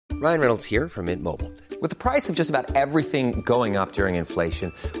Ryan Reynolds here from Mint Mobile. With the price of just about everything going up during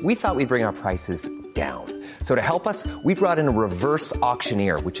inflation, we thought we'd bring our prices down. So to help us, we brought in a reverse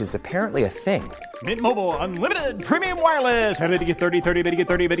auctioneer, which is apparently a thing. Mint Mobile Unlimited Premium Wireless. How to get 30, 30, bit to get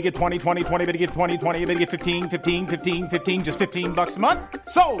 30, bit to get 20, 20, 20, bit to get 20, 20, bit to get 15, 15, 15, 15, just $15 a month?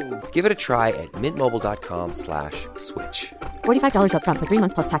 Sold! Give it a try at mintmobile.com/switch. $45 up front for 3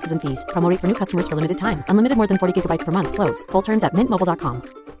 months plus taxes and fees. Promo rate for new customers for limited time. Unlimited more than 40 gigabytes per month. Slows full terms at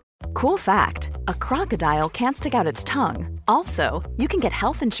mintmobile.com. Cool fact, a crocodile can't stick out its tongue. Also, you can get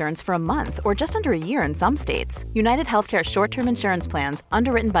health insurance for a month or just under a year in some states. United Healthcare short-term insurance plans,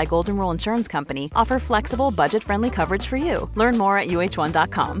 underwritten by Golden Rule Insurance Company, offer flexible, budget-friendly coverage for you. Learn more at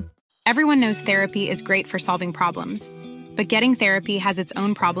uh1.com. Everyone knows therapy is great for solving problems. But getting therapy has its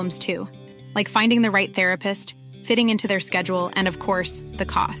own problems too. Like finding the right therapist, fitting into their schedule, and of course, the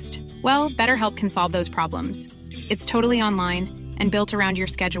cost. Well, BetterHelp can solve those problems. It's totally online and built around your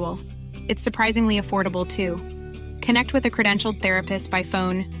schedule. It's surprisingly affordable, too. Connect with a credentialed therapist by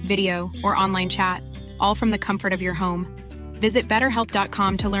phone, video, or online chat, all from the comfort of your home. Visit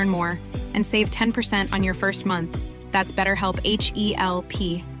BetterHelp.com to learn more and save 10% on your first month. That's BetterHelp,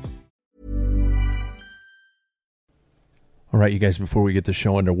 H-E-L-P. All right, you guys, before we get the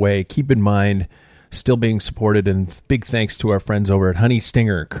show underway, keep in mind, still being supported, and big thanks to our friends over at Honey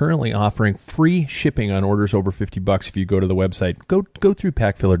Stinger, currently offering free shipping on orders over $50 if you go to the website. Go through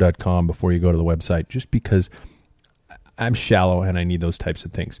packfiller.com before you go to the website, just because I'm shallow and I need those types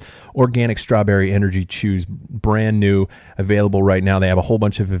of things. Organic strawberry energy chews, brand new, available right now. They have a whole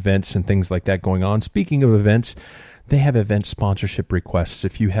bunch of events and things like that going on. Speaking of events, they have event sponsorship requests.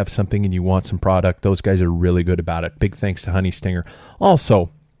 If you have something and you want some product, those guys are really good about it. Big thanks to Honey Stinger. Also,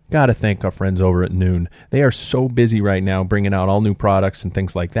 got to thank our friends over at Noon. They are so busy right now bringing out all new products and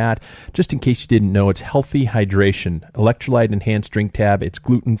things like that. Just in case you didn't know, it's Healthy Hydration, electrolyte enhanced drink tab. It's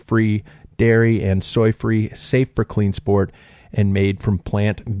gluten-free, dairy and soy-free, safe for clean sport, and made from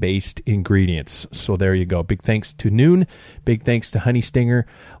plant-based ingredients. So there you go. Big thanks to Noon. Big thanks to Honey Stinger.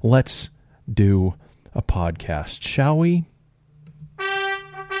 Let's do a podcast, shall we?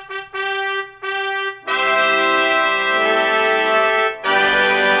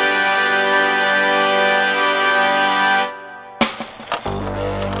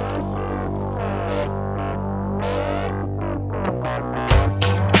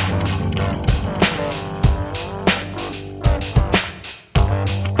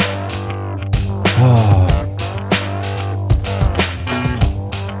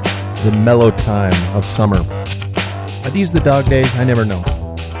 The mellow time of summer. Are these the dog days? I never know.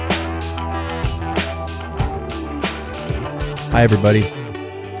 Hi, everybody.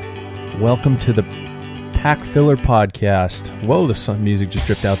 Welcome to the Pack Filler Podcast. Whoa, the sun music just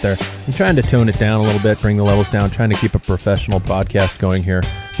dripped out there. I'm trying to tone it down a little bit, bring the levels down, trying to keep a professional podcast going here.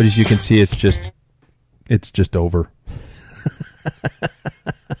 But as you can see, it's just over.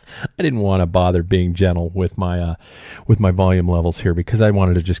 I didn't want to bother being gentle with my volume levels here because I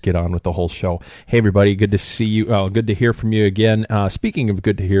wanted to just get on with the whole show. Hey, everybody, good to see you. Good to hear from you again. Speaking of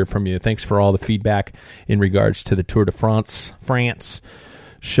good to hear from you, thanks for all the feedback in regards to the Tour de France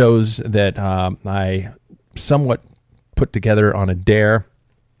shows that I somewhat put together on a dare.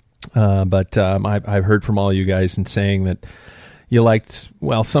 But I've heard from all you guys in saying that you liked,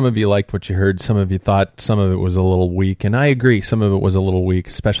 well, some of you liked what you heard. Some of you thought some of it was a little weak. And I agree, some of it was a little weak,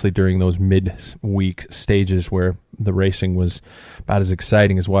 especially during those mid-week stages where the racing was about as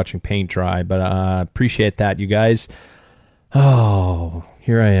exciting as watching paint dry. But I appreciate that, you guys. Oh,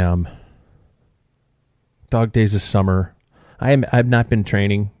 here I am. Dog days of summer. I've not been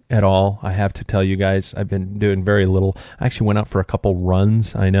training at all. I have to tell you guys, I've been doing very little. I actually went out for a couple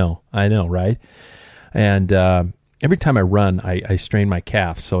runs. I know, right? And every time I run, I strain my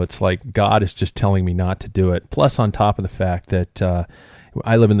calf, so it's like God is just telling me not to do it. Plus, on top of the fact that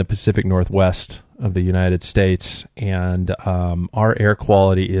I live in the Pacific Northwest of the United States, and our air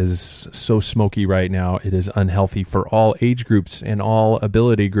quality is so smoky right now, it is unhealthy for all age groups and all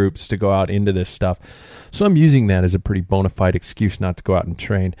ability groups to go out into this stuff. So I'm using that as a pretty bona fide excuse not to go out and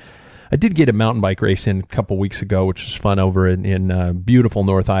train. I did get a mountain bike race in a couple weeks ago, which was fun over in beautiful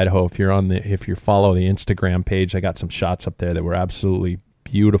North Idaho. If you follow the Instagram page, I got some shots up there that were absolutely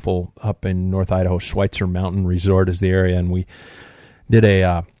beautiful up in North Idaho. Schweitzer Mountain Resort is the area, and we did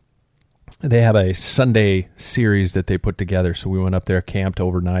they have a Sunday series that they put together. So we went up there, camped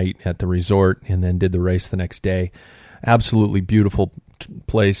overnight at the resort, and then did the race the next day. Absolutely beautiful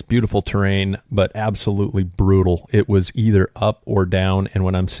place, beautiful terrain, but absolutely brutal. It was either up or down, and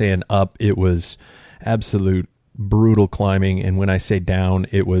when I'm saying up, it was absolute brutal climbing, and when I say down,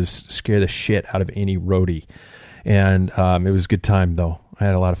 it was scare the shit out of any roadie. And it was a good time, though. I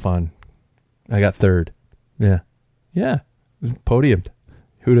had a lot of fun. I got third. Yeah. Podiumed.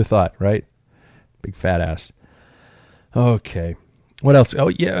 Who'd have thought, right? Big fat ass. Okay. What else? Oh,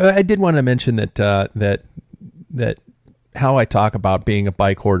 yeah, I did want to mention that that how I talk about being a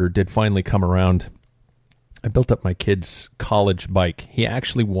bike hoarder did finally come around. I built up my kid's college bike. He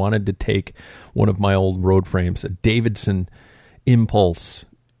actually wanted to take one of my old road frames, a Davidson Impulse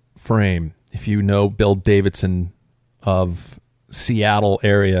frame. If you know Bill Davidson of Seattle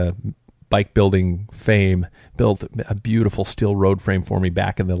area bike building fame, built a beautiful steel road frame for me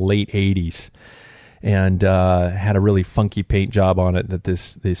back in the late 80s, and had a really funky paint job on it that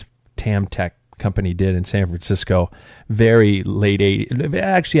this Tamtec company did in San Francisco. Very late 80s.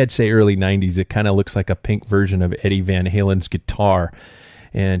 Actually, I'd say early 90s. It kind of looks like a pink version of Eddie Van Halen's guitar.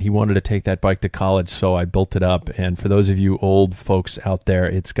 And he wanted to take that bike to college, so I built it up. And for those of you old folks out there,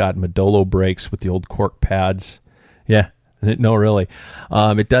 it's got Modolo brakes with the old cork pads. Yeah, no, really.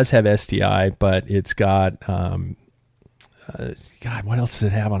 It does have STI, but it's got... God, what else does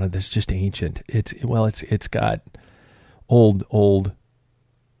it have on it that's just ancient? It's got old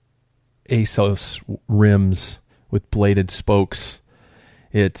ASOS rims with bladed spokes.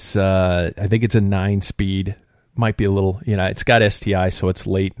 It's I think it's a 9-speed. Might be a little, it's got STI, so it's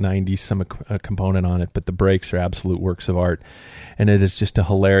late 90s, some component on it, but the brakes are absolute works of art. And it is just a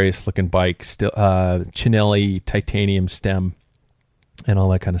hilarious looking bike, still Chinelli titanium stem and all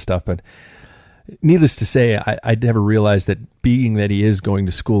that kind of stuff. But needless to say, I never realized that, being that he is going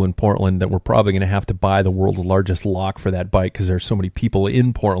to school in Portland, that we're probably going to have to buy the world's largest lock for that bike, because there's so many people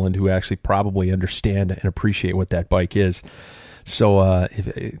in Portland who actually probably understand and appreciate what that bike is. So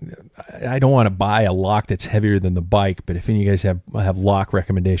I don't want to buy a lock that's heavier than the bike, but if any of you guys have lock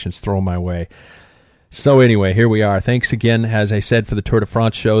recommendations, throw them my way. So anyway, here we are. Thanks again, as I said, for the Tour de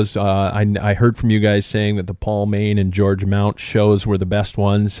France shows. I heard from you guys saying that the Paul Main and George Mount shows were the best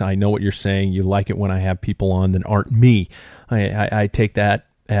ones. I know what you're saying. You like it when I have people on that aren't me. I take that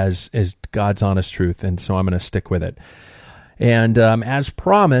as God's honest truth, and so I'm going to stick with it. And as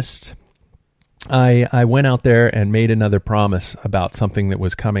promised, I went out there and made another promise about something that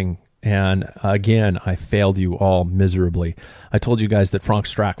was coming. And again, I failed you all miserably. I told you guys that Frank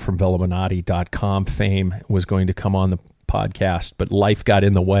Strack from Velominati.com fame was going to come on the podcast, but life got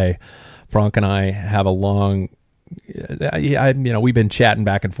in the way. Frank and I have a long, we've been chatting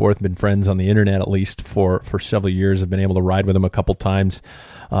back and forth, been friends on the internet at least for several years. I've been able to ride with him a couple times.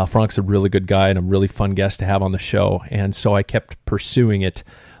 Frank's a really good guy and a really fun guest to have on the show. And so I kept pursuing it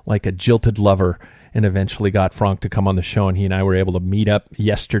like a jilted lover, and eventually got Frank to come on the show, and he and I were able to meet up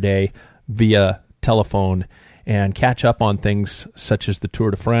yesterday via telephone and catch up on things such as the Tour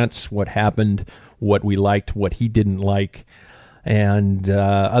de France, what happened, what we liked, what he didn't like, and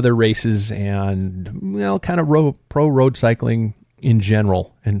other races, and kind of pro road cycling in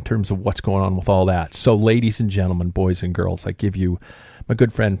general in terms of what's going on with all that. So ladies and gentlemen, boys and girls, I give you my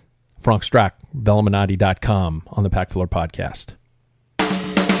good friend Frank Strack, Velominati.com, on the Pack Filler Podcast.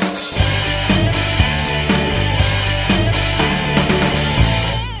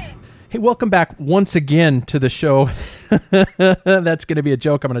 Hey, welcome back once again to the show. That's going to be a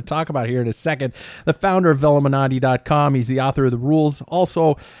joke I'm going to talk about here in a second. The founder of Velominati.com. He's the author of The Rules.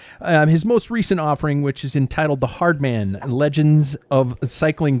 Also, his most recent offering, which is entitled The Hardman, Legends of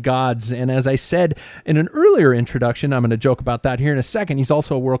Cycling Gods. And as I said in an earlier introduction, I'm going to joke about that here in a second. He's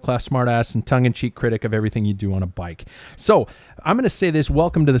also a world-class smartass and tongue-in-cheek critic of everything you do on a bike. So I'm going to say this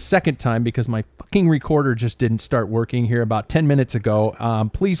welcome to the second time because my fucking recorder just didn't start working here about 10 minutes ago.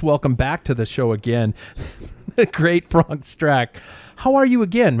 Please welcome back to the show again, the great Frank Strack. How are you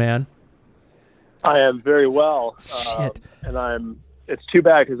again, man? I am very well. Shit. It's too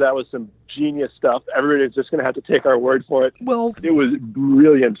bad because that was some genius stuff. Everybody's just going to have to take our word for it. Well, it was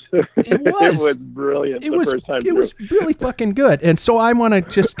brilliant. It was. It was brilliant. First time. It was really fucking good. And so I want to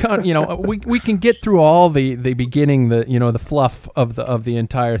just we can get through all the beginning, the fluff of the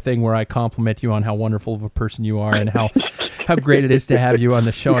entire thing where I compliment you on how wonderful of a person you are and how great it is to have you on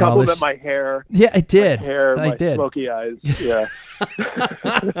the show. You and all compliment this. my hair. Yeah, I did. My hair, I my did. Smoky eyes. Yeah.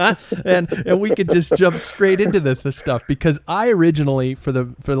 and we could just jump straight into the stuff because I originally, for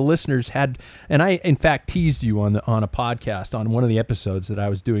the listeners, had, and I in fact teased you on a podcast on one of the episodes that I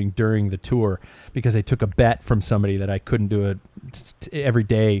was doing during the tour because I took a bet from somebody that I couldn't do it every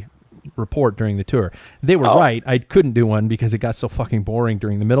day report during the tour. They were right. I couldn't do one because it got so fucking boring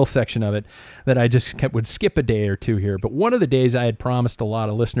during the middle section of it that I just would skip a day or two here. But one of the days I had promised a lot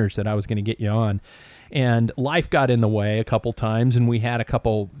of listeners that I was going to get you on, and life got in the way a couple times, and we had a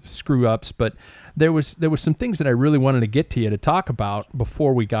couple screw ups. But there was some things that I really wanted to get to you to talk about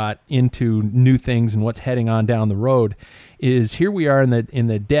before we got into new things and what's heading on down the road. Is here we are in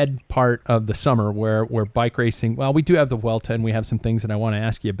the dead part of the summer where bike racing. Well, we do have the Vuelta, and we have some things that I want to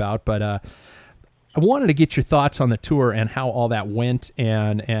ask you about, but I wanted to get your thoughts on the tour and how all that went,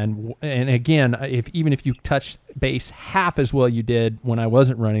 and again, even if you touched base half as well you did when I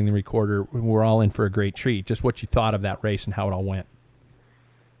wasn't running the recorder, we're all in for a great treat. Just what you thought of that race and how it all went.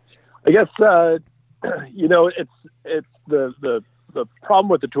 I guess it's the problem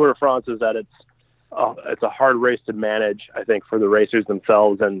with the Tour de France is that it's a hard race to manage, I think, for the racers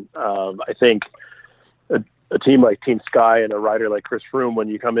themselves, and I think a team like Team Sky and a rider like Chris Froome, when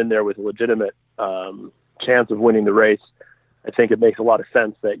you come in there with a legitimate chance of winning the race, I think it makes a lot of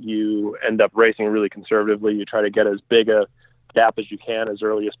sense that you end up racing really conservatively. You try to get as big a gap as you can as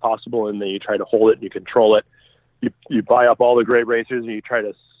early as possible, and then you try to hold it and you control it. You buy up all the great racers, and you try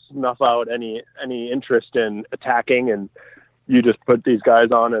to snuff out any interest in attacking, and you just put these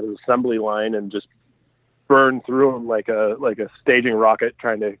guys on an assembly line and just burn through them like a staging rocket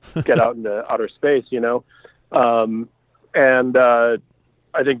trying to get out into outer space,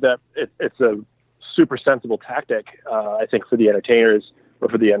 I think that it's a super sensible tactic. I think for the entertainers, or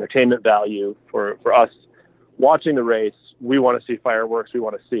for the entertainment value for us watching the race, we want to see fireworks. We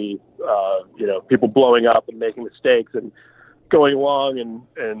want to see, people blowing up and making mistakes and going along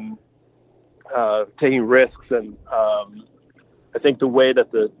and taking risks. And I think the way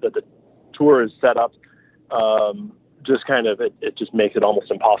that the tour is set up, just kind of, it just makes it almost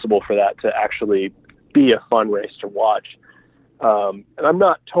impossible for that to actually be a fun race to watch. And I'm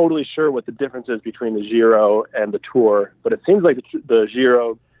not totally sure what the difference is between the Giro and the Tour, but it seems like the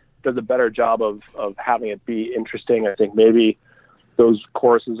Giro does a better job of having it be interesting. I think maybe those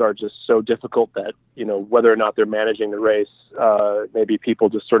courses are just so difficult that, whether or not they're managing the race, maybe people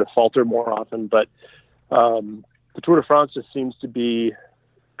just sort of falter more often. But the Tour de France just seems to be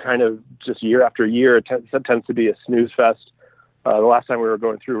kind of just year after year. It tends to be a snooze fest. The last time we were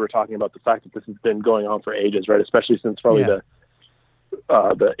going through, we were talking about the fact that this has been going on for ages, right? Especially since probably the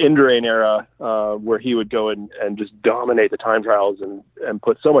Indurain era, where he would go and just dominate the time trials and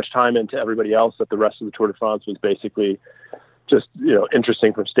put so much time into everybody else that the rest of the Tour de France was basically just,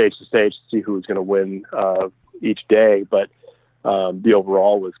 interesting from stage to stage to see who was going to win each day. But the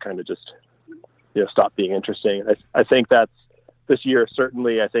overall was kind of just, stopped being interesting. I think that's this year,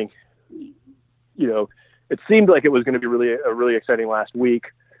 certainly. I think, it seemed like it was going to be a really exciting last week.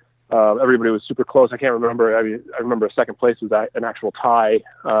 Everybody was super close. I can't remember. I remember second place was an actual tie.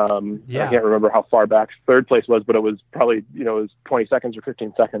 I can't remember how far back third place was, but it was probably, it was 20 seconds or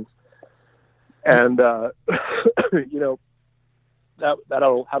 15 seconds. And, that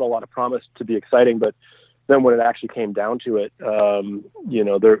had a lot of promise to be exciting, but then when it actually came down to it,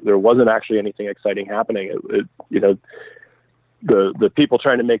 there wasn't actually anything exciting happening. The people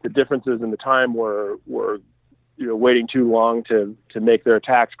trying to make the differences in the time were waiting too long to make their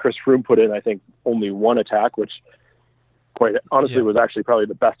attacks. Chris Froome put in, I think, only one attack, which quite honestly was actually probably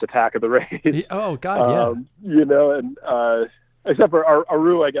the best attack of the race. Oh God, yeah. And except for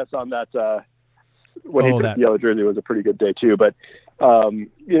Aru, I guess, on that when he took the yellow jersey was a pretty good day too. But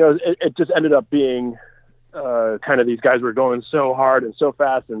it just ended up being kind of these guys were going so hard and so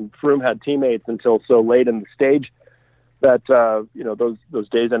fast, and Froome had teammates until so late in the stage that those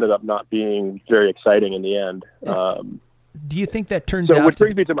days ended up not being very exciting in the end. Do you think that turns out? Which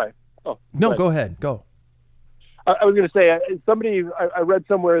brings me to my. Oh no, go ahead. Go. I was going to say I read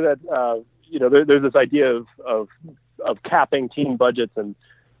somewhere that there's this idea of capping team budgets and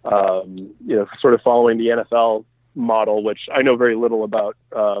sort of following the NFL model, which I know very little about.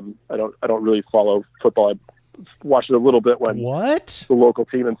 I don't really follow football. I watched it a little bit when the local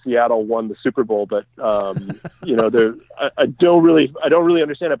team in Seattle won the Super Bowl, but I don't really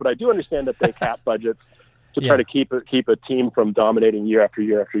understand it, but I do understand that they cap budgets to try to keep a team from dominating year after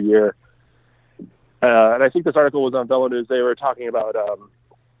year after year. And I think this article was on Velo News. They were talking about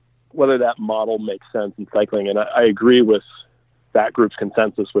whether that model makes sense in cycling, and I agree with that group's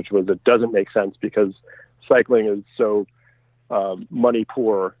consensus, which was it doesn't make sense because cycling is so money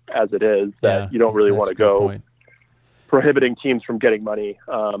poor as it is that you don't really want to go prohibiting teams from getting money.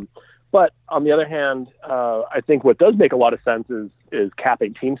 But on the other hand, I think what does make a lot of sense is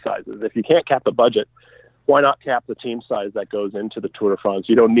capping team sizes. If you can't cap the budget, why not cap the team size that goes into the Tour de France?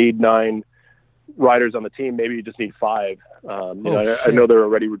 You don't need 9 riders on the team, maybe you just need 5. I know they're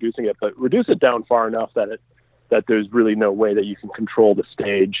already reducing it, but reduce it down far enough that there's really no way that you can control the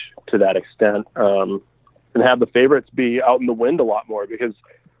stage to that extent, and have the favorites be out in the wind a lot more. Because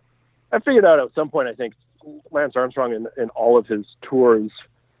I figured out at some point, I think Lance Armstrong in all of his tours,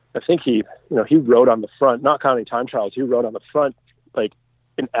 I think he rode on the front, not counting time trials. He rode on the front, like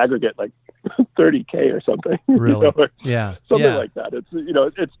in aggregate, like 30K or something. Really? Something like that.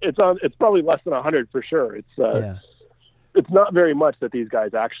 It's probably less than 100 for sure. It's not very much that these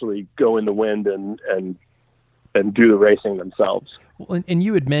guys actually go in the wind and do the racing themselves. Well, and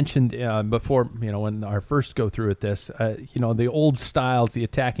you had mentioned before, when our first go through with this, the old styles, the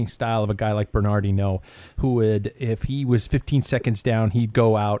attacking style of a guy like Bernard Hinault, who would, if he was 15 seconds down, he'd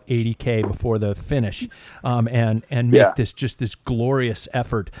go out 80K before the finish, and make this glorious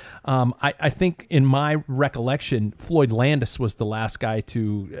effort. I think in my recollection, Floyd Landis was the last guy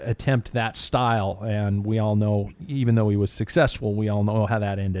to attempt that style, and we all know, even though he was successful, we all know how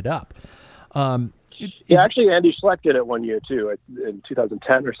that ended up. Actually, Andy Schleck did it one year too, in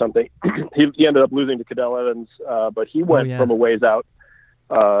 2010 or something. he ended up losing to Cadell Evans, but he went from a ways out.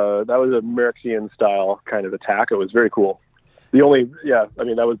 That was a Merckxian style kind of attack. It was very cool.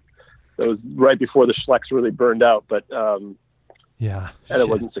 That was right before the Schlecks really burned out, but and it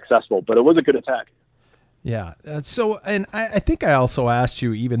wasn't successful, but it was a good attack. Yeah. And I think I also asked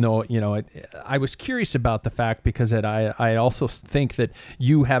you, even though, I was curious about the fact because I also think that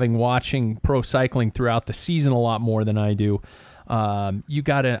you, having watching pro cycling throughout the season a lot more than I do, you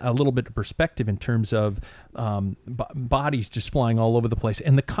got a little bit of perspective in terms of bodies just flying all over the place,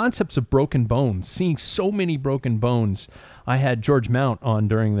 and the concepts of broken bones, seeing so many broken bones. I had George Mount on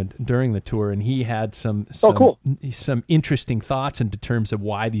during the tour, and he had some interesting thoughts into terms of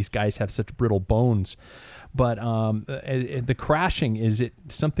why these guys have such brittle bones. But the crashing, is it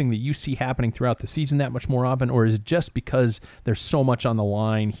something that you see happening throughout the season that much more often, or is it just because there's so much on the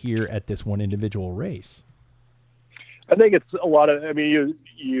line here at this one individual race? I think it's a lot of. I mean,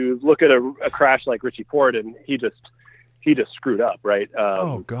 you look at a crash like Richie Porte, and he just screwed up, right?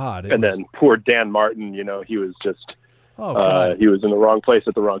 Then poor Dan Martin, he was just. He was in the wrong place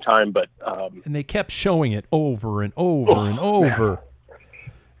at the wrong time, but and they kept showing it over and over and over.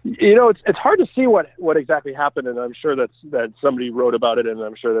 It's hard to see what exactly happened, and I'm sure that somebody wrote about it, and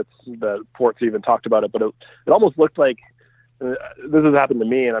I'm sure that Port's even talked about it. But it almost looked like this has happened to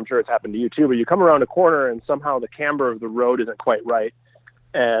me, and I'm sure it's happened to you too. But you come around a corner, and somehow the camber of the road isn't quite right,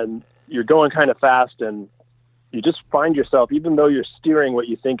 and you're going kind of fast, and you just find yourself, even though you're steering what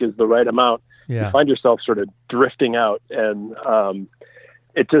you think is the right amount, you find yourself sort of drifting out, and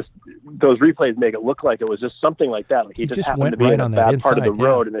those replays make it look like it was just something like that. Like he just happened went to be right in a on bad that part of the inside,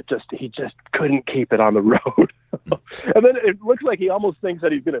 road, and he just couldn't keep it on the road. And then it looks like he almost thinks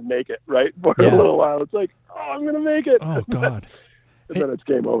that he's going to make it, right? For a little while. It's like, I'm going to make it. Oh, God. And then it's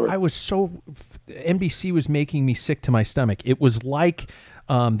game over. NBC was making me sick to my stomach. It was like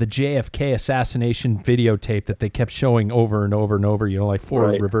the JFK assassination videotape that they kept showing over and over and over, like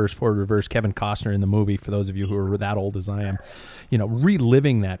forward, reverse, Kevin Costner in the movie, for those of you who are that old as I am,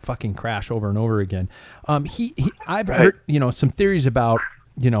 reliving that fucking crash over and over again. I've heard, some theories about,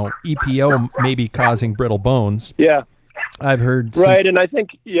 EPO maybe causing brittle bones. Yeah. I've heard. Right. And I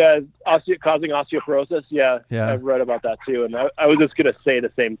think, causing osteoporosis. Yeah. I've read about that too. And I was just going to say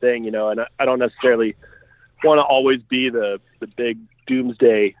the same thing, and I don't necessarily want to always be the big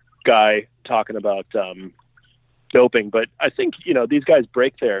doomsday guy talking about doping, but I think these guys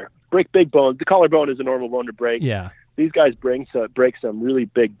break big bones. The collarbone is a normal bone to break. Yeah, these guys break some really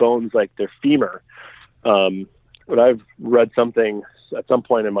big bones, like their femur. But I've read something at some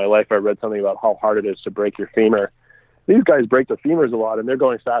point in my life. I read something about how hard it is to break your femur. These guys break their femurs a lot, and they're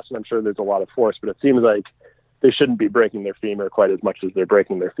going fast, and I'm sure there's a lot of force. But it seems like they shouldn't be breaking their femur quite as much as they're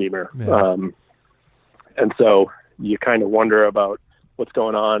breaking their femur. Yeah. And so you kind of wonder about what's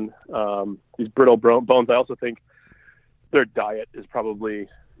going on. These brittle bones, I also think their diet is probably,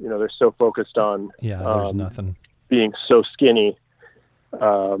 they're so focused on there's nothing being so skinny.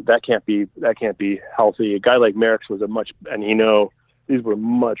 That can't be healthy. A guy like Merckx was these were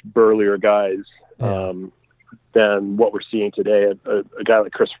much burlier guys than what we're seeing today. A guy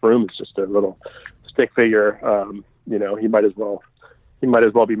like Chris Froome is just a little stick figure. He might as well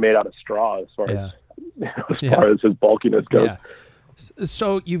be made out of straw as far as his bulkiness goes. Yeah.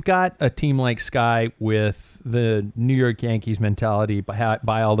 So you've got a team like Sky with the New York Yankees mentality,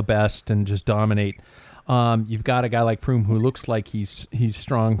 buy all the best and just dominate. You've got a guy like Froome who looks like he's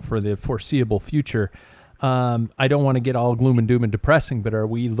strong for the foreseeable future. I don't want to get all gloom and doom and depressing, but are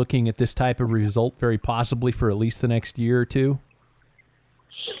we looking at this type of result very possibly for at least the next year or two?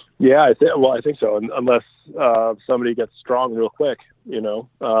 Yeah, I think so. Unless somebody gets strong real quick,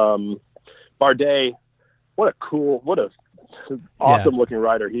 Bardet, what a awesome looking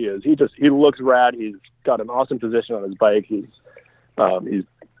rider he is. He looks rad. He's got an awesome position on his bike. He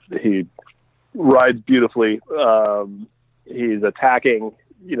rides beautifully. He's attacking.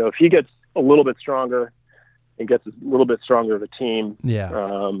 If he gets a little bit stronger and gets a little bit stronger of a team,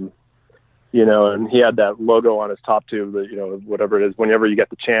 and he had that logo on his top tube that, whatever it is, whenever you get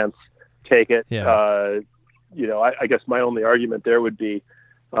the chance, take it. Yeah. I guess my only argument there would be,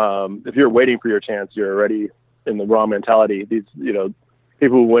 if you're waiting for your chance, you're already in the wrong mentality. These,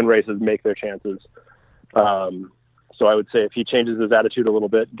 people who win races make their chances. So I would say if he changes his attitude a little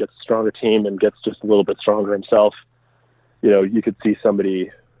bit, gets a stronger team and gets just a little bit stronger himself, you could see somebody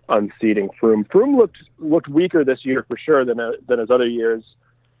unseating Froome. Froome looked weaker this year for sure than his other years.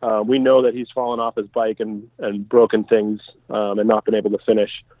 We know that he's fallen off his bike and broken things and not been able to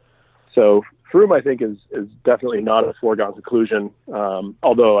finish. So Froome, I think, is definitely not a foregone conclusion.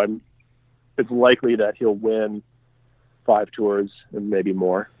 Although it's likely that he'll win 5 tours and maybe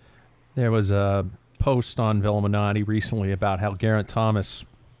more. There was a post on Velominati recently about how Geraint Thomas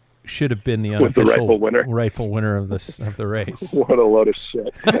should have been the unofficial rightful winner of the race. What a load of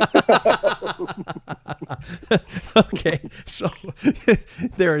shit. Okay, so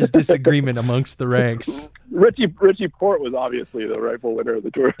there is disagreement amongst the ranks. Richie Porte was obviously the rightful winner of the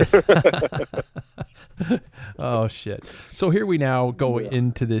Tour. Oh, shit. So here we now go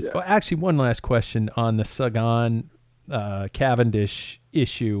into this. Yeah. Oh, actually, one last question on the Sagan Cavendish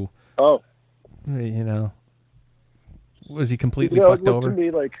issue. Oh. Was he completely fucked over? To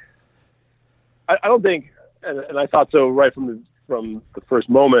me, like, I don't think, and I thought so right from the first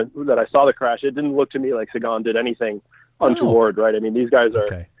moment that I saw the crash. It didn't look to me like Sagan did anything untoward, right? I mean, these guys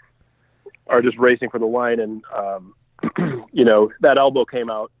are just racing for the line, and that elbow came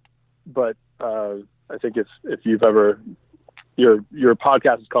out. But I think if you've ever, your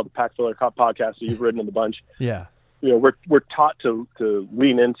podcast is called the Pack Filler Cup Podcast, so you've ridden in the bunch. Yeah. We're taught to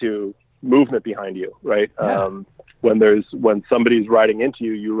lean into movement behind you, right? Yeah. When somebody's riding into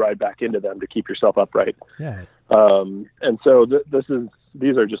you, you ride back into them to keep yourself upright. Yeah. And so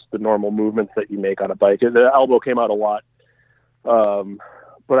these are just the normal movements that you make on a bike. The elbow came out a lot,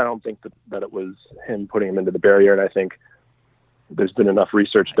 but I don't think that it was him putting him into the barrier. And I think there's been enough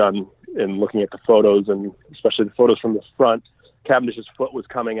research done in looking at the photos, and especially the photos from the front. Cavendish's foot was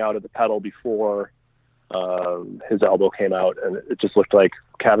coming out of the pedal before his elbow came out, and it just looked like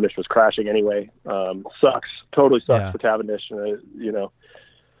Cavendish was crashing anyway. Totally sucks for Cavendish,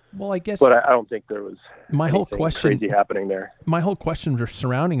 Well, I guess, but I don't think there was my whole question crazy happening there. My whole question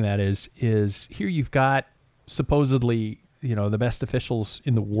surrounding that is here you've got supposedly the best officials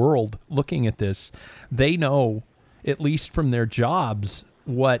in the world looking at this. They know, at least from their jobs,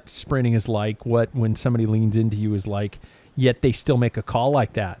 what sprinting is like, what when somebody leans into you is like. Yet they still make a call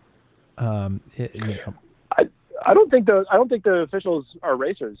like that. I don't think the officials are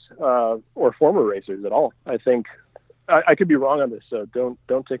racers or former racers at all. I think I could be wrong on this, so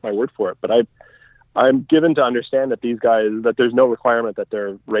don't take my word for it. But I'm given to understand that these guys, that there's no requirement that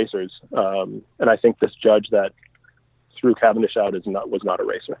they're racers, and I think this judge that threw Cavendish out was not a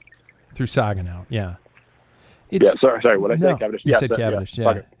racer. Threw Sagan out, yeah. Sorry. What I said, Cavendish. You said Cavendish.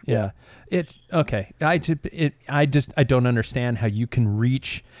 Yeah. It's okay. I don't understand how you can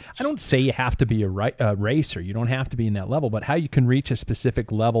reach. I don't say you have to be a racer. You don't have to be in that level, but how you can reach a specific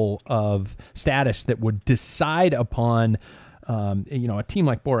level of status that would decide upon, a team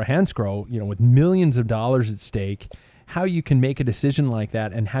like Bora Hansgrohe, with millions of dollars at stake. How you can make a decision like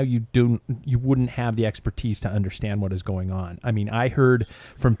that, and how you wouldn't have the expertise to understand what is going on. I mean, I heard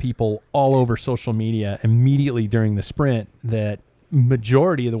from people all over social media immediately during the sprint that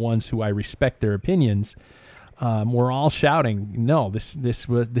majority of the ones who I respect their opinions were all shouting, "No, this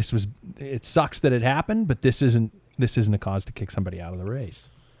was. It sucks that it happened, but this isn't a cause to kick somebody out of the race."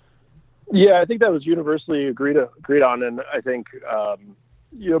 Yeah, I think that was universally agreed on, and I think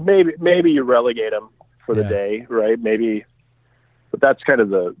maybe you relegate them for the day, right? Maybe, but that's kind of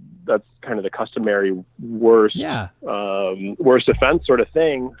the customary worst offense sort of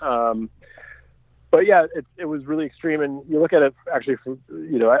thing. But yeah, it was really extreme, and you look at it actually.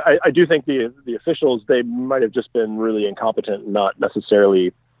 I do think the officials, they might have just been really incompetent, and not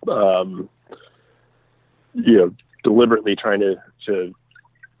necessarily, deliberately trying to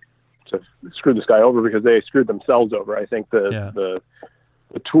screw this guy over, because they screwed themselves over. I think the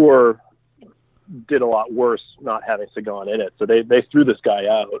Tour did a lot worse not having Sagan in it. So they threw this guy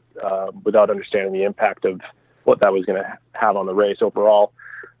out without understanding the impact of what that was going to have on the race overall.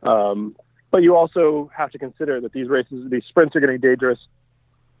 But you also have to consider that these sprints are getting dangerous.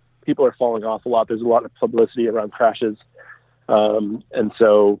 people are falling off a lot. There's a lot of publicity around crashes. And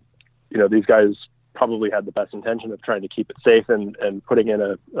so, these guys probably had the best intention of trying to keep it safe and putting in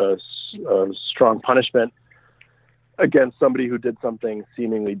a strong punishment against somebody who did something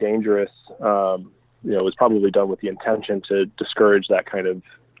seemingly dangerous. Was probably done with the intention to discourage that kind of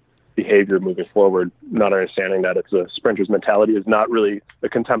behavior moving forward, not understanding that it's a sprinter's mentality is not really a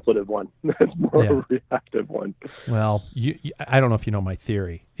contemplative one. It's more a reactive one. Well, I don't know if you know my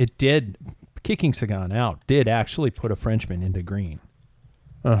theory. Kicking Sagan out did actually put a Frenchman into green.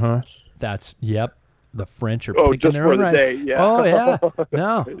 The French are picking their own right. Day, yeah. Oh yeah,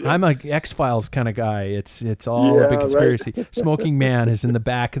 no, yeah. I'm a X-Files kind of guy. It's all a big conspiracy. Right. Smoking Man is in the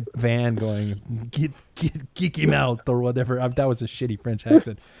back of the van going, "Kick him out" or whatever. That was a shitty French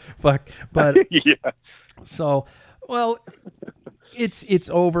accent. Fuck, but yeah. So, well, it's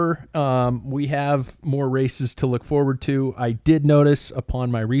over. We have more races to look forward to. I did notice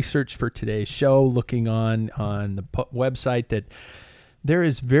upon my research for today's show, looking on the website, that there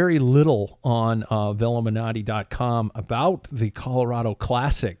is very little on Velominati.com about the Colorado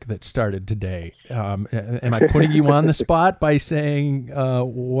Classic that started today. Am I putting you on the spot by saying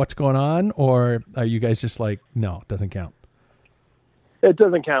what's going on, or are you guys just like, no, it doesn't count? It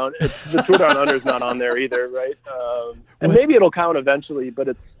doesn't count. The Tour Down Under is not on there either, right? And maybe it'll count eventually, but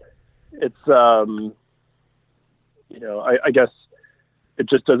it's I guess it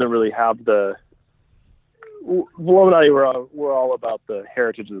just doesn't really have the. Velominati, we're all about the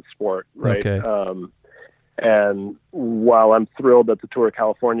heritage of the sport, right? Okay. And while I'm thrilled that the Tour of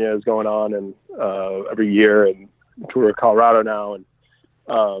California is going on and every year, and Tour of Colorado now, and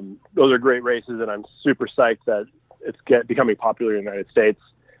those are great races, and I'm super psyched that it's becoming popular in the United States.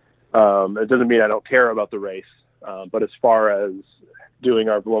 It doesn't mean I don't care about the race, but as far as doing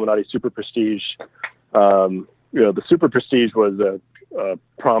our Velominati Super Prestige, the Super Prestige was a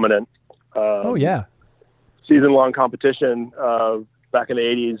prominent. Season-long competition back in the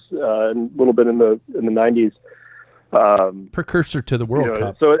 80s and a little bit in the 90s. Precursor to the World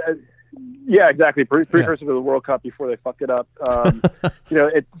Cup. So, exactly. Precursor to the World Cup before they fucked it up.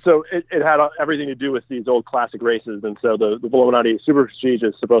 It had everything to do with these old classic races. And so the Velominati Super Prestige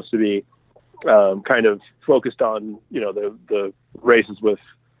is supposed to be kind of focused on, the races with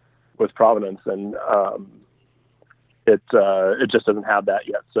provenance. And it just doesn't have that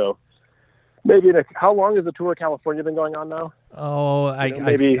yet. So, maybe how long has the Tour of California been going on now? Oh,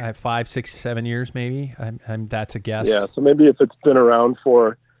 maybe 5, 6, 7 years, maybe. That's a guess. Yeah, so maybe if it's been around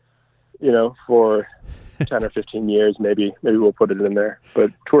for 10 or 15 years, maybe we'll put it in there.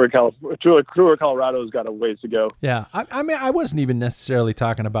 But Tour of Colorado's got a ways to go. Yeah, I mean, I wasn't even necessarily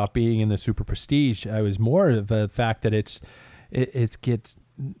talking about being in the Super Prestige. I was more of the fact that it gets.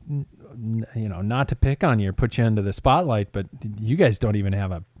 Not to pick on you or put you into the spotlight, but you guys don't even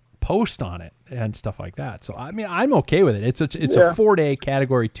have a post on it and stuff like that. So I mean, I'm okay with it. It's a 4-day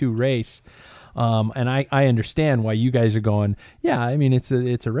Category 2 race, and I understand why you guys are going. Yeah, I mean, it's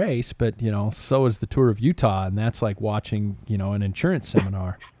a race, but so is the Tour of Utah, and that's like watching an insurance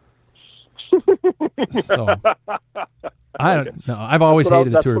seminar. So I don't know. I've always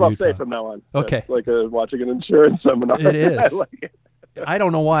hated the Tour of Utah. That's what I'll say from now on. Okay, it's like watching an insurance seminar. It is. I like it. I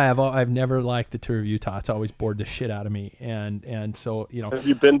don't know why I've never liked the Tour of Utah. It's always bored the shit out of me. And so, Have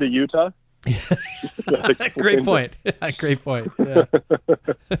you been to Utah? Great point. Great point. Yeah.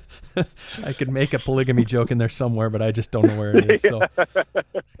 I could make a polygamy joke in there somewhere, but I just don't know where it is. So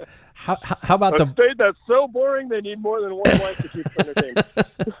how about a state that's so boring they need more than one wife to keep entertained.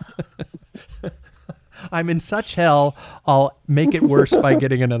 I'm in such hell, I'll make it worse by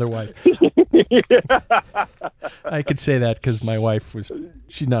getting another wife. I could say that because my wife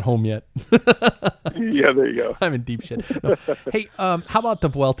she's not home yet. Yeah, there you go. I'm in deep shit. No. Hey, how about the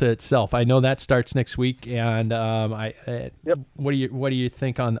Vuelta itself? I know that starts next week, and what do you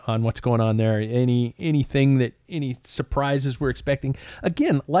think on what's going on there? Any surprises we're expecting?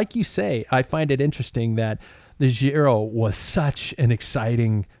 Again, like you say, I find it interesting that the Giro was such an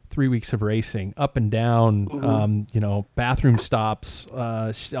exciting 3 weeks of racing, up and down, bathroom stops,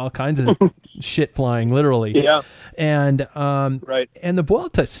 all kinds of shit flying, literally. Yeah. And right. And the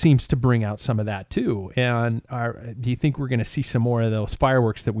Vuelta seems to bring out some of that too. And do you think we're going to see some more of those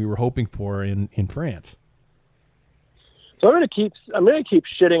fireworks that we were hoping for in France? So I'm going to keep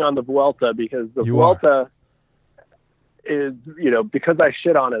shitting on the Vuelta because the Vuelta is, because I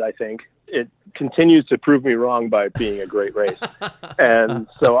shit on it, I think it continues to prove me wrong by being a great race. And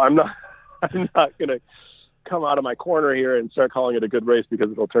so I'm not going to come out of my corner here and start calling it a good race because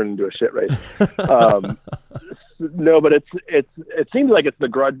it'll turn into a shit race. No, but it seems like it's the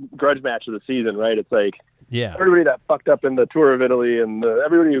grudge match of the season, right? It's like, Yeah. Everybody that fucked up in the Tour of Italy and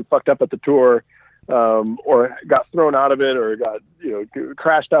everybody who fucked up at the Tour, or got thrown out of it or got,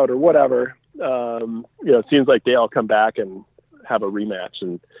 crashed out or whatever, it seems like they all come back and have a rematch.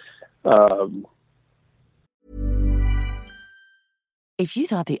 And, If you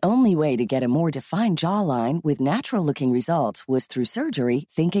thought the only way to get a more defined jawline with natural-looking results was through surgery,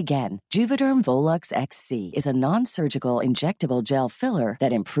 think again. Juvederm Volux XC is a non-surgical injectable gel filler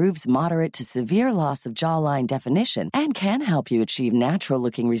that improves moderate to severe loss of jawline definition and can help you achieve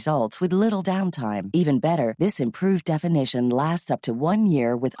natural-looking results with little downtime. Even better, this improved definition lasts up to 1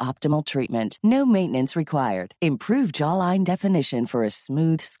 year with optimal treatment. No maintenance required. Improve jawline definition for a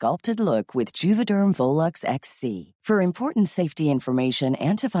smooth, sculpted look with Juvederm Volux XC. For important safety information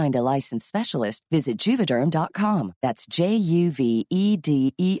and to find a licensed specialist, visit Juvederm.com. That's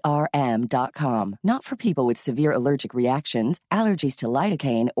JUVEDERM.com. Not for people with severe allergic reactions, allergies to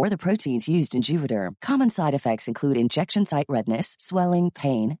lidocaine, or the proteins used in Juvederm. Common side effects include injection site redness, swelling,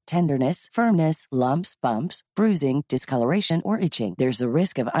 pain, tenderness, firmness, lumps, bumps, bruising, discoloration, or itching. There's a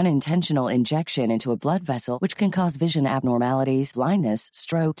risk of unintentional injection into a blood vessel, which can cause vision abnormalities, blindness,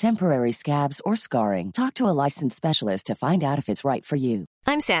 stroke, temporary scabs, or scarring. Talk to a licensed specialist to find out if it's right for you.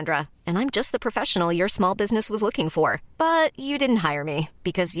 I'm Sandra, and I'm just the professional your small business was looking for. But you didn't hire me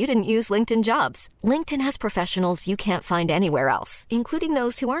because you didn't use LinkedIn Jobs. LinkedIn has professionals you can't find anywhere else, including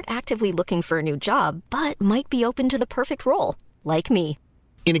those who aren't actively looking for a new job, but might be open to the perfect role, like me.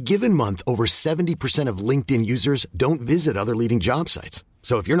 In a given month, over 70% of LinkedIn users don't visit other leading job sites.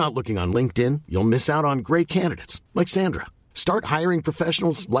 So if you're not looking on LinkedIn, you'll miss out on great candidates like Sandra. Start hiring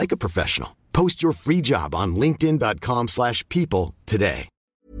professionals like a professional. Post your free job on linkedin.com/people today.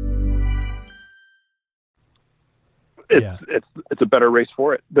 It's a better race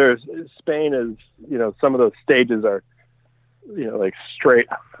for it. Spain is, some of those stages are, like straight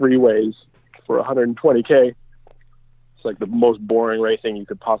freeways for 120K. It's like the most boring racing you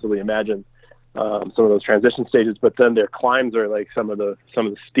could possibly imagine. Some of those transition stages, but then their climbs are like some of the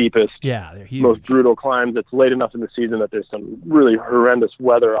steepest, they're huge, most brutal climbs. It's late enough in the season that there's some really horrendous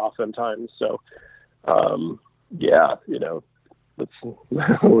weather oftentimes. So, let's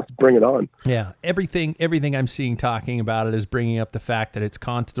bring it on. Yeah, everything I'm seeing talking about it is bringing up the fact that it's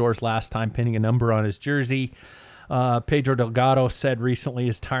Contador's last time pinning a number on his jersey. Pedro Delgado said recently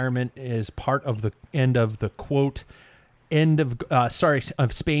his retirement is part of the end of the quote.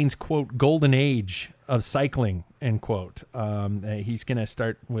 Of Spain's quote golden age of cycling, end quote. He's going to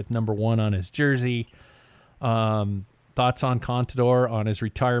start with number 1 on his jersey. Thoughts on Contador, on his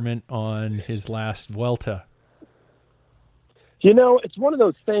retirement, on his last Vuelta? It's one of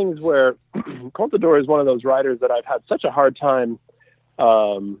those things where Contador is one of those riders that I've had such a hard time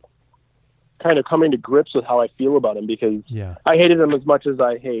kind of coming to grips with how I feel about him, because I hated him as much as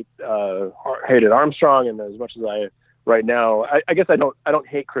I hated Armstrong, and as much as I right now, I guess I don't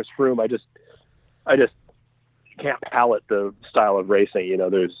hate Chris Froome. I just can't palate the style of racing.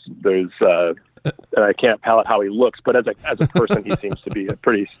 There's and I can't palate how he looks. But as a person, he seems to be a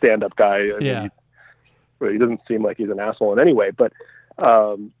pretty stand-up guy. I mean, he doesn't seem like he's an asshole in any way. But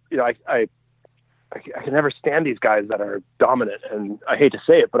I can never stand these guys that are dominant. And I hate to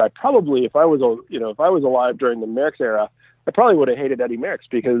say it, but I probably, if I was alive during the Merckx era, I probably would have hated Eddie Merckx,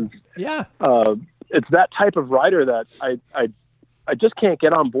 because it's that type of rider that I just can't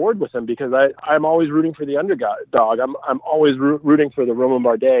get on board with him, because I'm always rooting for the underdog. I'm always rooting for the Romain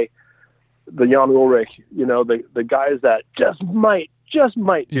Bardet, the Jan Ullrich, the guys that just might do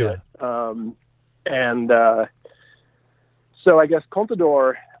it. So I guess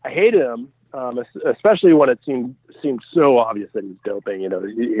Contador, I hated him, especially when it seemed so obvious that he's doping.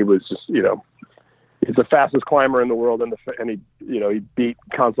 He was just, he's the fastest climber in the world, and he beat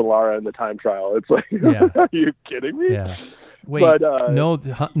Cancellara in the time trial. It's like, are you kidding me? Yeah. Wait, but,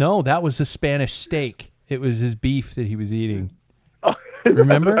 no, that was a Spanish steak. It was his beef that he was eating.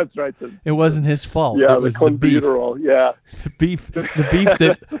 Remember? That's right. It wasn't his fault. Yeah, it was the beef. Yeah, the beef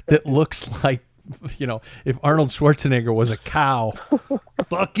that looks like, if Arnold Schwarzenegger was a cow.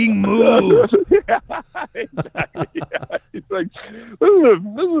 Fucking moo. Exactly. Yeah. He's like, this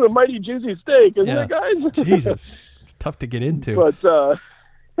is a mighty juicy steak, isn't it, guys? Jesus, it's tough to get into. But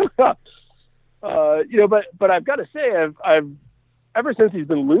but I've got to say, I've ever since he's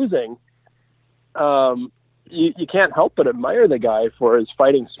been losing, you can't help but admire the guy for his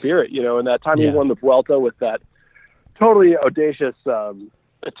fighting spirit. And that time he won the Vuelta with that totally audacious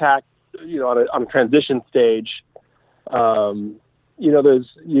attack, on a transition stage. And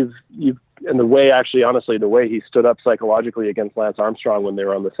the way, honestly, the way he stood up psychologically against Lance Armstrong when they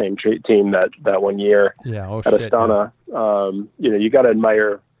were on the same team that 1 year at Astana. You got to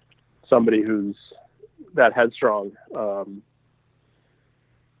admire somebody who's that headstrong.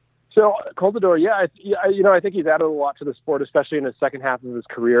 So Contador, I think he's added a lot to the sport, especially in the second half of his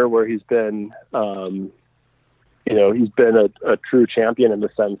career, where he's been, he's been a true champion in the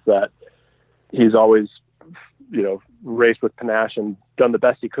sense that he's always, raced with panache and done the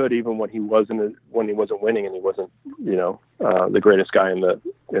best he could, even when he wasn't winning and he wasn't, the greatest guy in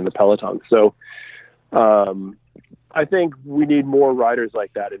the peloton. So I think we need more riders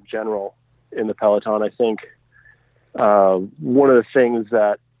like that in general in the peloton. I think one of the things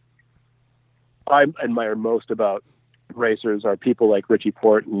that I admire most about racers are people like Richie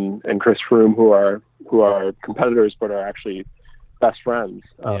Porte and Chris Froome, who are competitors but are actually best friends.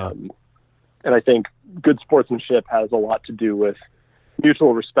 Yeah. And I think good sportsmanship has a lot to do with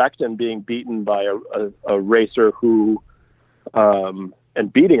mutual respect and being beaten by a racer who, and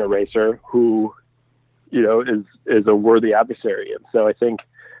beating a racer who, is a worthy adversary. And so I think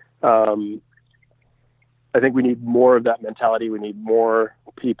we need more of that mentality. We need more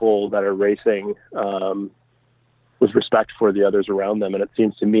people that are racing with respect for the others around them. And it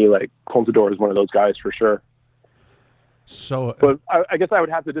seems to me like Contador is one of those guys for sure. So, but I guess I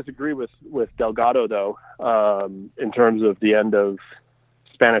would have to disagree with Delgado, though, in terms of the end of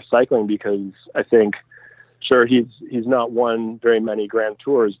Spanish cycling, because I think, sure, he's not won very many Grand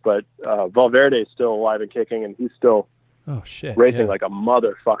Tours, but Valverde is still alive and kicking, and he's still racing like a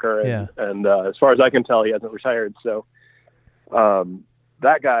motherfucker. And as far as I can tell, he hasn't retired. So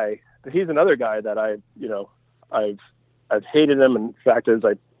that guy, he's another guy that I've hated him. In fact,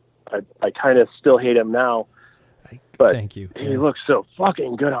 I kind of still hate him now. But thank you. He looks so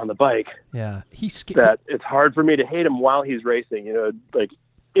fucking good on the bike. Yeah, that it's hard for me to hate him while he's racing. Like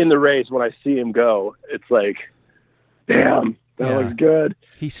in the race when I see him go, it's like, damn, that looks good.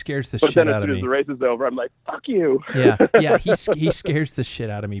 He scares the shit out of me. But then as soon as the race is over, I'm like, fuck you. Yeah. He scares the shit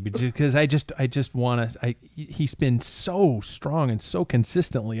out of me because I just want to. He's been so strong and so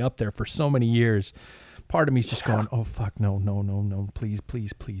consistently up there for so many years. Part of me is just going, oh, fuck, no, please be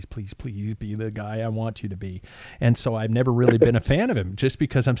the guy I want you to be. And so I've never really been a fan of him just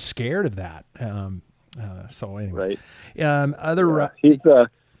because I'm scared of that. So anyway. Right. He's,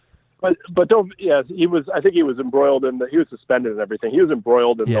 but don't, I think he was embroiled he was suspended and everything. He was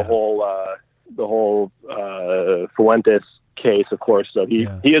embroiled in the whole Fuentes case, of course. So he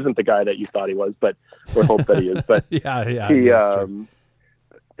isn't the guy that you thought he was, but we hope that he is. But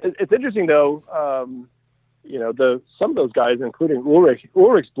it's interesting though, some of those guys, including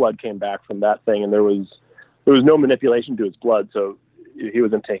Ulrich's blood came back from that thing, and there was no manipulation to his blood, so he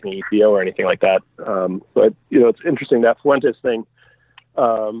wasn't taking EPO or anything like that. But it's interesting, that Fuentes thing.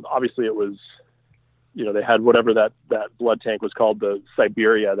 Obviously, it was, they had whatever that blood tank was called, the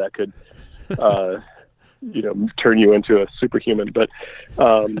Siberia, that could, turn you into a superhuman. But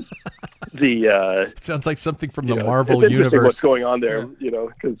it sounds like something from the Marvel it's universe. What's going on there?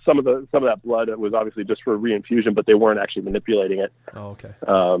 Because some of that blood was obviously just for reinfusion, but they weren't actually manipulating it. Oh, okay.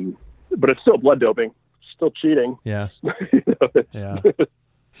 But it's still blood doping, still cheating. Yeah. Yeah.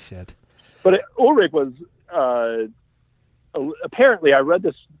 Shit. But Ulrich was apparently. I read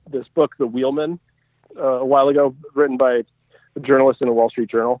this book, The Wheelman, a while ago, written by a journalist in the Wall Street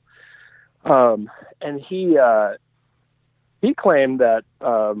Journal. And he claimed that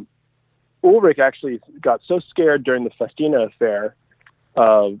Ulrich actually got so scared during the Festina affair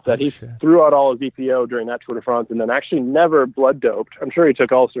that he threw out all his EPO during that Tour de France, and then actually never blood doped. I'm sure he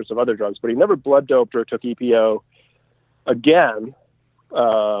took all sorts of other drugs, but he never blood doped or took EPO again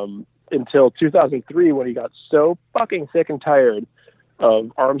until 2003, when he got so fucking sick and tired of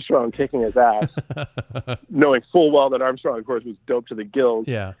Armstrong kicking his ass, knowing full well that Armstrong, of course, was doped to the gills,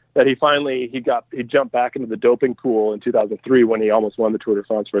 that he jumped back into the doping pool in 2003 when he almost won the Tour de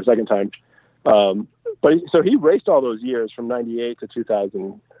France for a second time. So he raced all those years from 98 to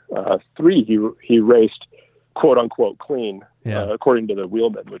 2003. He raced quote unquote clean, according to the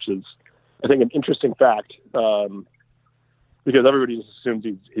Wheelman, which is, I think, an interesting fact, because everybody just assumes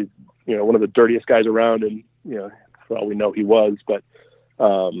he's one of the dirtiest guys around, and for all we know he was. But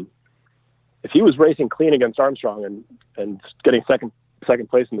if he was racing clean against Armstrong and getting second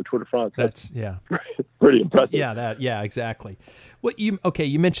place in the Tour de France, that's pretty impressive. Yeah, exactly. Well,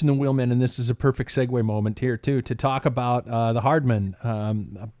 you mentioned the Wheelman, and this is a perfect segue moment here too to talk about the Hardman. I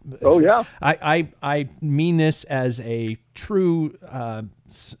mean this as a true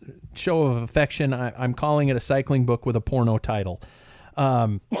show of affection. I'm calling it a cycling book with a porno title.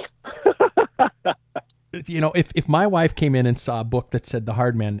 If my wife came in and saw a book that said The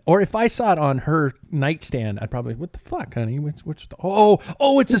Hardman, or if I saw it on her nightstand, I'd probably, what the fuck, honey?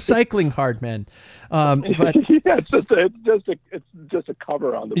 It's a cycling Hardman. But it's just a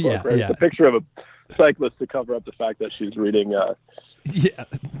cover on the book, right? It's a picture of cyclist to cover up the fact that she's reading no.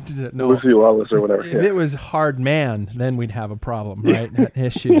 Lucy Lawless or whatever. If it was Hard Man, then we'd have a problem, right? An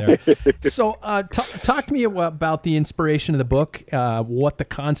issue there. So talk to me about the inspiration of the book, what the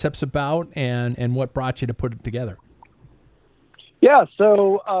concept's about, and what brought you to put it together. Yeah,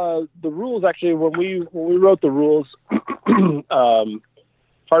 so the rules, actually, when we wrote the rules,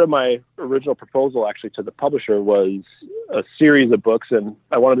 part of my original proposal actually to the publisher was a series of books, and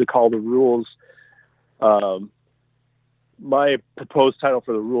I wanted to call the rules. My proposed title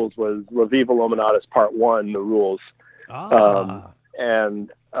for the rules was La Viva Lominatus Part 1, The Rules.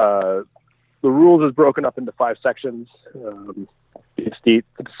 And the rules is broken up into 5 sections. The esthete,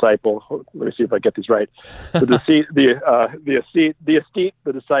 the disciple. Let me see if I get these right. The esthete,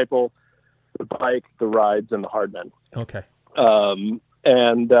 the disciple, the bike, the rides, and the hard men. Okay. And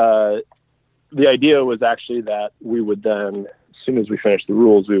the idea was actually that we would then, as soon as we finished the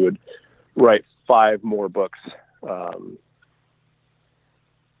rules, we would write 5 more books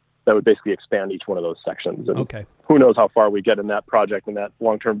that would basically expand each one of those sections. And okay. Who knows how far we get in that project and that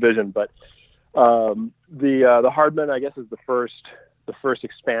long-term vision. But the Hardman, I guess, is the first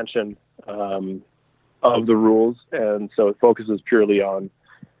expansion of the rules. And so it focuses purely on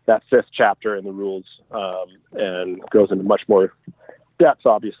that 5th chapter in the rules and goes into much more depth,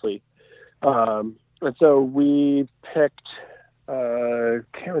 obviously. And so we picked,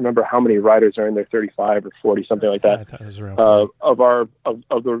 can't remember how many riders are in there, 35 or 40, something like that. I thought it was around 40.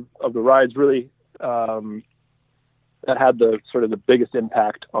 Of the rides really that had the sort of the biggest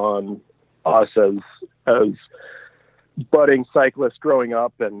impact on us as budding cyclists growing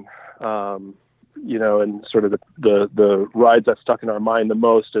up, and and sort of the rides that stuck in our mind the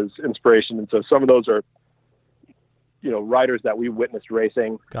most as inspiration. And so some of those are riders that we witnessed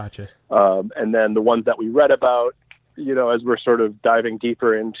racing. Gotcha. And then the ones that we read about, as we're sort of diving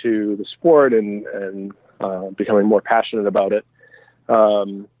deeper into the sport and becoming more passionate about it.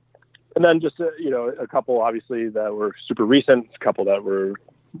 And then just, a couple obviously that were super recent, a couple that were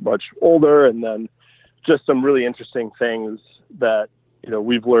much older, and then just some really interesting things that,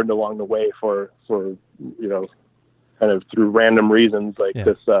 we've learned along the way for kind of through random reasons like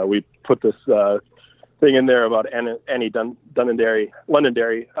this. We put this thing in there about Annie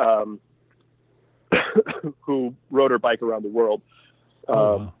Londonderry, who rode her bike around the world,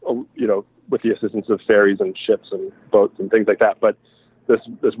 with the assistance of ferries and ships and boats and things like that. But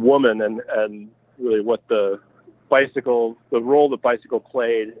this woman and really what the role the bicycle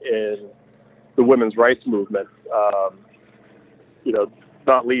played in the women's rights movement,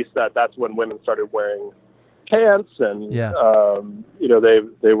 not least that's when women started wearing pants and,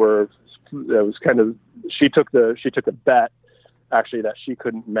 they were, it was kind of, she took a bet actually that she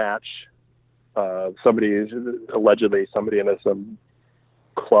couldn't match somebody in some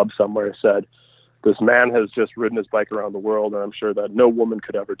club somewhere said, this man has just ridden his bike around the world, and I'm sure that no woman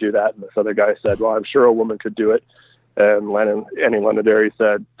could ever do that. And this other guy said, well, I'm sure a woman could do it. And Annie Londonderry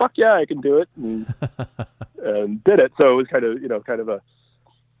said, fuck yeah, I can do it. And did it. So it was kind of a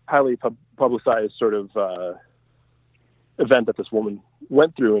highly publicized sort of event that this woman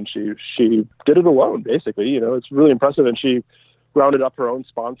went through, and she did it alone, basically. It's really impressive. And she rounded up her own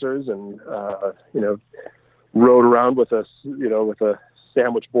sponsors and, rode around with us, with a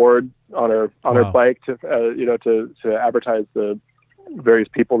sandwich board on her bike to advertise the various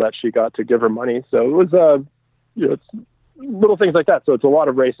people that she got to give her money. So it was, it's little things like that. So it's a lot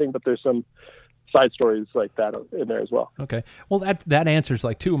of racing, but there's some side stories like that in there as well. Okay. Well, that answers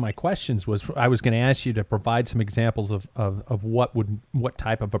like 2 of my questions. Was I was going to ask you to provide some examples of what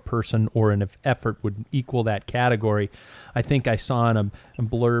type of a person or an effort would equal that category. I think I saw in a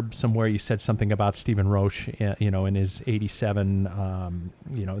blurb somewhere you said something about Stephen Roche, in his 87,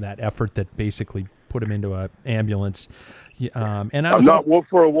 that effort that basically put him into an ambulance. And I'm not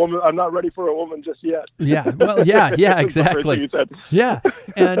for a woman. I'm not ready for a woman just yet. Yeah. Well, yeah, exactly. Yeah.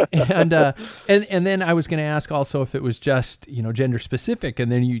 And then I was going to ask also if it was just, gender specific.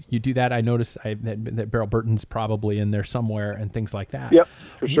 And then you do that. I noticed that Beryl Burton's probably in there somewhere and things like that. Yep,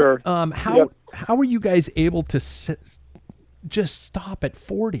 for sure. How were you guys able to just stop at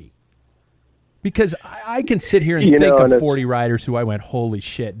 40? Because I can sit here and think of 40 riders who I went, holy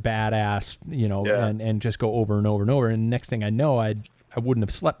shit, badass, and just go over and over and over. And next thing I know, I wouldn't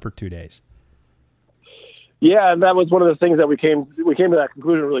have slept for 2 days. Yeah, and that was one of the things that we came to that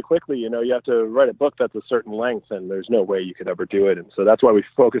conclusion really quickly. You have to write a book that's a certain length, and there's no way you could ever do it. And so that's why we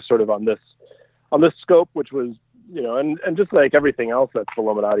focused sort of on this scope, which was, and just like everything else that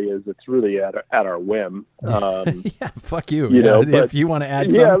Illuminati is, it's really at our whim. Yeah, fuck you. But, if you want to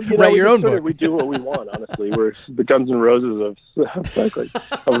add something, write your own book. We do what we want, honestly. We're the Guns N' Roses of cycling,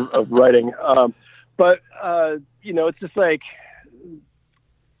 of writing. But, it's just like,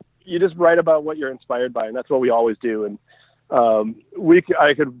 you just write about what you're inspired by, and that's what we always do. And we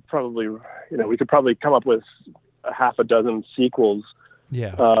could probably come up with a half a dozen sequels.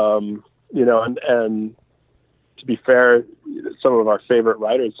 Yeah. And to be fair, some of our favorite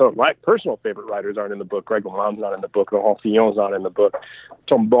writers, some of my personal favorite writers aren't in the book. Greg LeMond's not in the book. Laurent Fillon's not in the book.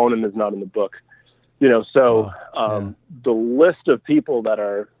 Tom Bonin is not in the book. The list of people that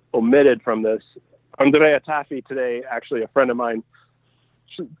are omitted from this. Andrea Taffy today, actually a friend of mine,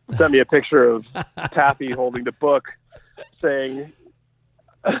 sent me a picture of Taffy holding the book saying,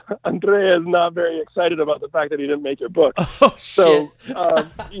 Andrea is not very excited about the fact that he didn't make your book. Oh, so, so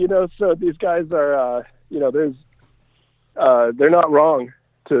these guys are, they're not wrong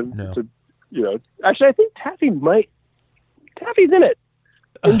to actually, I think Taffy's in it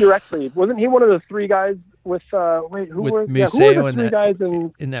indirectly. Wasn't he one of the three guys with Museo the three guys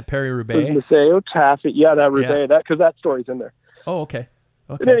in that Paris-Roubaix? Museo, Taffy. Yeah, that Roubaix, because that story's in there. Oh, okay.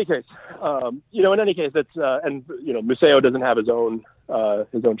 In any case, it's Museo doesn't have his own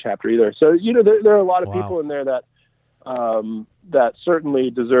chapter either. So there are a lot of people in there that that certainly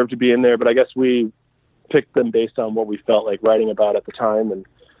deserve to be in there. But I guess we picked them based on what we felt like writing about at the time. And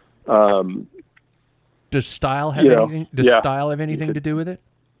does style have anything? Does style have anything to do with it?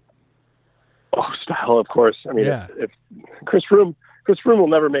 Oh, style, of course. I mean, if Chris Froome will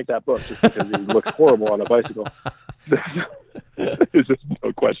never make that book just because he looks horrible on a bicycle. There's just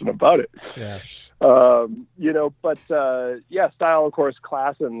no question about it. Yeah. Style, of course,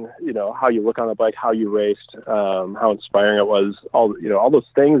 class, and how you look on a bike, how you raced, how inspiring it was. All those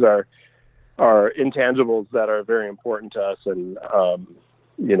things are intangibles that are very important to us, and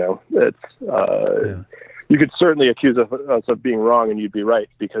you could certainly accuse us of being wrong, and you'd be right,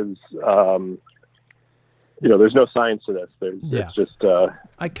 because there's no science to this. It's just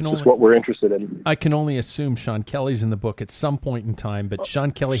what we're interested in. I can only assume Sean Kelly's in the book at some point in time, but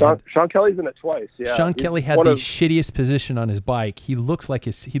Sean Kelly's in it twice. Yeah, Sean Kelly had the shittiest position on his bike. He looked like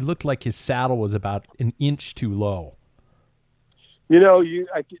his saddle was about an inch too low.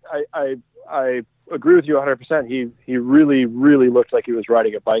 I agree with you 100%. He really, really looked like he was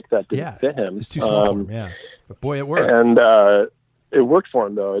riding a bike that didn't fit him. It's too small for him. Yeah, but boy, it worked. And it worked for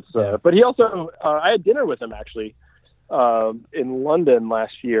him, though. But he also, I had dinner with him actually in London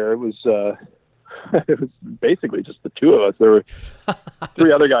last year. It was basically just the two of us. There were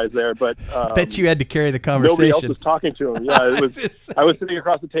three other guys there, but bet you had to carry the conversation. Nobody else was talking to him. Yeah, it was. I was sitting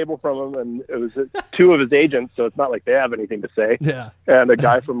across the table from him, and it was two of his agents, so it's not like they have anything to say. Yeah, and a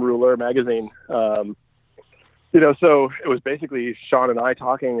guy from Rouleur magazine. So it was basically Sean and I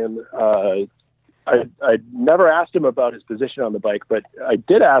talking, and I never asked him about his position on the bike, but I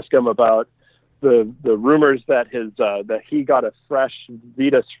did ask him about the rumors that that he got a fresh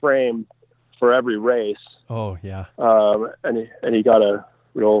Vitas frame for every race. Oh yeah. And he got a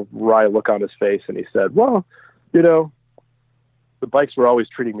real wry look on his face, and he said, "Well, the bikes were always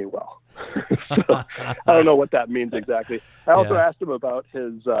treating me well." So, I don't know what that means exactly. I also asked him about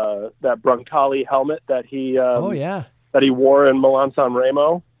his that Broncali helmet that he that he wore in Milan San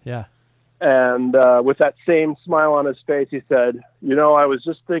Remo. Yeah. And with that same smile on his face, he said, "I was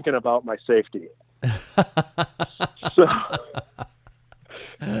just thinking about my safety."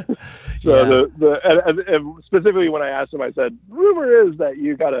 And specifically when I asked him, I said, "Rumor is that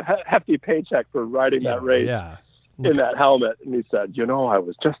you got a hefty paycheck for riding that race in that helmet." And he said, "I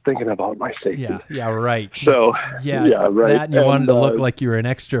was just thinking about my safety." Yeah, right. So right. That, and you wanted to look like you were an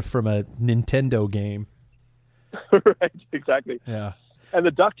extra from a Nintendo game. Right, exactly. Yeah. And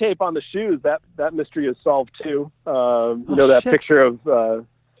the duct tape on the shoes, that mystery is solved too. That picture of the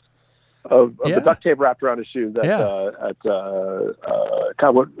duct tape wrapped around his shoes at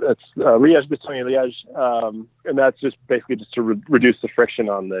Liège-Bastogne-Liège, and that's just basically just to reduce the friction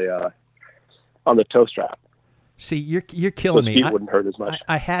on the toe strap. See, you're killing me. Feet wouldn't hurt as much.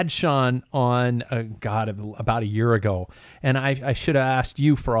 I had Sean on, about a year ago, and I should have asked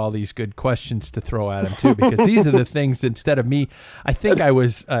you for all these good questions to throw at him too, because these are the things instead of me. I think I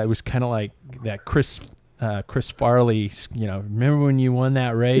was kind of like that Chris Farley. Remember when you won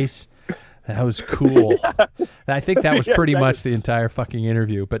that race? That was cool. I think that was pretty much the entire fucking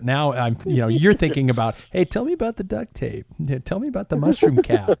interview. But now you're thinking about, hey, tell me about the duct tape. Tell me about the mushroom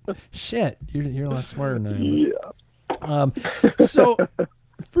cap. Shit, you're a lot smarter than I am. Yeah. So,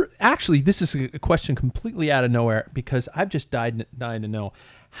 actually, this is a question completely out of nowhere because I've just dying to know.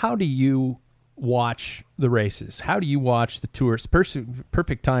 How do you watch the races? How do you watch the tours?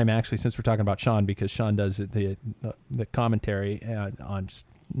 Perfect time, actually, since we're talking about Sean, because Sean does the commentary on.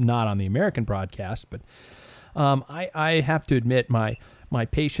 Not on the American broadcast, but I have to admit my my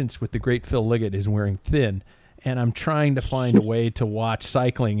patience with the great Phil Liggett is wearing thin, and I'm trying to find a way to watch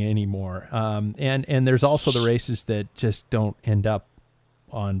cycling anymore. And there's also the races that just don't end up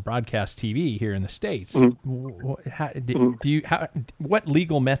on broadcast TV here in the States. What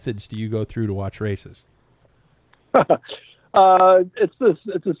legal methods do you go through to watch races? It's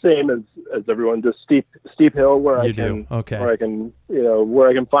the same as everyone. Just steep hill where I can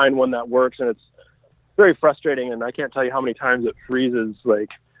find one that works, and it's very frustrating. And I can't tell you how many times it freezes, like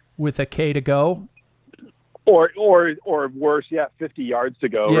with a K to go, or worse, 50 yards to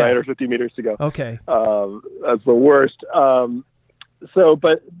go, right, or 50 meters to go. Okay, that's the worst.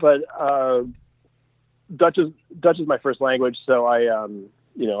 But Dutch is my first language, so I'm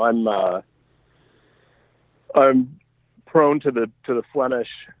prone to the Flemish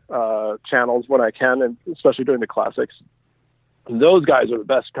channels when I can, and especially during the classics. And those guys are the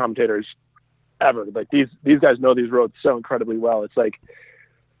best commentators ever. Like these guys know these roads so incredibly well. It's like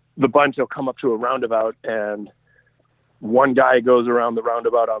the bunch will come up to a roundabout, and one guy goes around the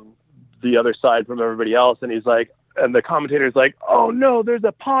roundabout on the other side from everybody else, and he's like, and the commentator's like, "Oh no, there's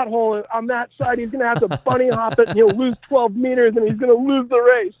a pothole on that side. He's gonna have to bunny hop it, and he'll lose 12 meters, and he's gonna lose the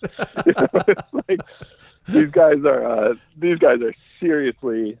race." It's like these guys are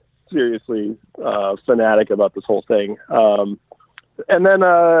seriously fanatic about this whole thing. And then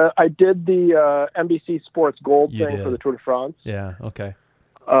I did the NBC Sports Gold thing for the Tour de France. Yeah. Okay.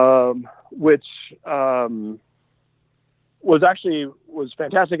 Which was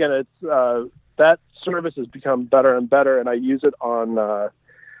fantastic, and it's that service has become better and better, and I use it on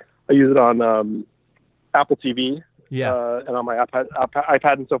Apple TV, and on my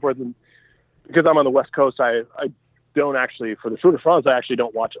iPad and so forth. And because I'm on the West Coast, I don't actually, for the Tour de France, I actually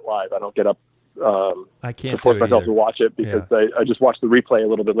don't watch it live. I don't get up I can't to force myself to watch it because I just watch the replay a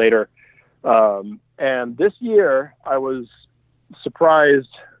little bit later. And this year I was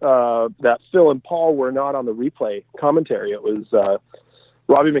surprised that Phil and Paul were not on the replay commentary. It was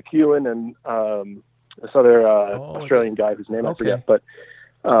Robbie McEwen and this other Australian guy whose name I forget. But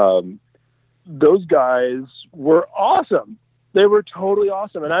those guys were awesome. They were totally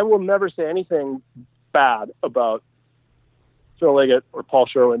awesome. And I will never say anything bad about Phil Liggett or Paul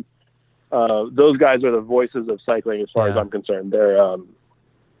Sherwin. Those guys are the voices of cycling as far as I'm concerned. They're,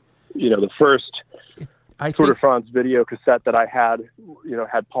 the first Tour de France video cassette that I had,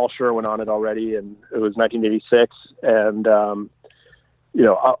 had Paul Sherwin on it already, and it was 1986. And,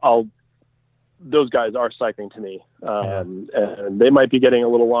 those guys are cycling to me. And they might be getting a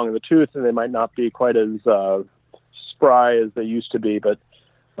little long in the tooth, and they might not be quite as spry as they used to be, but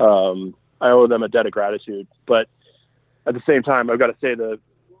I owe them a debt of gratitude. But at the same time, I've got to say that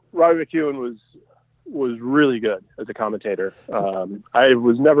Robbie McEwen was really good as a commentator. I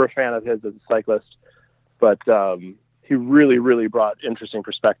was never a fan of his as a cyclist, but he really, really brought interesting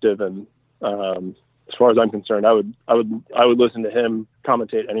perspective. And as far as I'm concerned, I would listen to him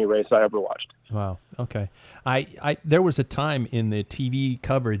commentate any race I ever watched. Wow. Okay. There was a time in the TV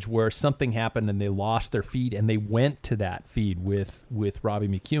coverage where something happened and they lost their feed, and they went to that feed with Robbie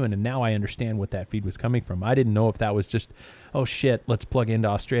McEwen. And now I understand what that feed was coming from. I didn't know if that was just, oh shit, let's plug into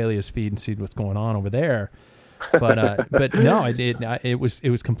Australia's feed and see what's going on over there. But no, it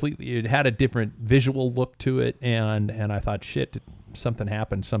was completely, it had a different visual look to it. And I thought, shit, something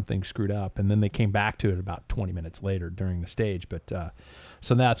happened, something screwed up. And then they came back to it about 20 minutes later during the stage. But,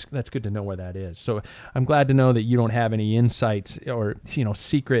 so that's good to know where that is. So I'm glad to know that you don't have any insights or,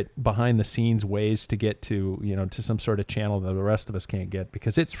 secret behind the scenes ways to get to, to some sort of channel that the rest of us can't get,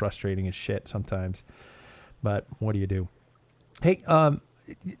 because it's frustrating as shit sometimes. But what do you do? Hey,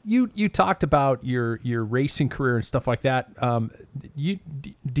 you talked about your racing career and stuff like that. Do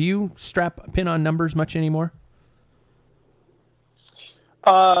you strap pin on numbers much anymore?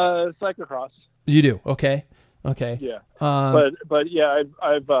 Cyclocross. You do? Okay. Yeah. But yeah,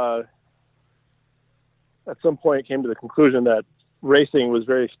 I've at some point came to the conclusion that racing was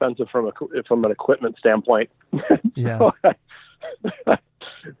very expensive from an equipment standpoint. Yeah.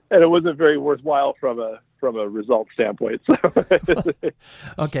 And it wasn't very worthwhile from a result standpoint. So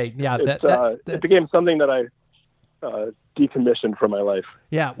okay. Yeah. It became something that I decommissioned from my life.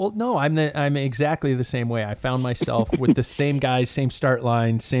 Yeah. Well, no, I'm exactly the same way. I found myself with the same guys, same start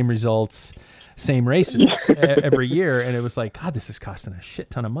line, same results, same races every year. And it was like, God, this is costing a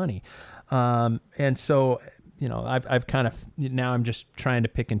shit ton of money. And so, I've kind of, now I'm just trying to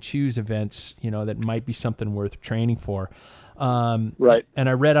pick and choose events, that might be something worth training for. Right. And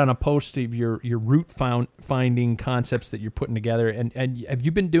I read on a post of your route finding concepts that you're putting together. And have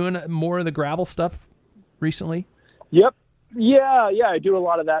you been doing more of the gravel stuff recently? Yep. Yeah. I do a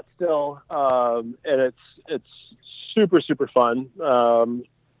lot of that still. And it's super, super fun.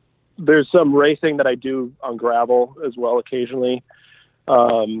 There's some racing that I do on gravel as well occasionally.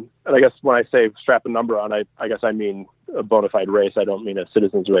 And I guess when I say strap a number on, I guess I mean a bona fide race. I don't mean a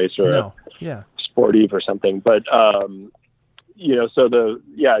citizens race or a Sport Eve or something. But,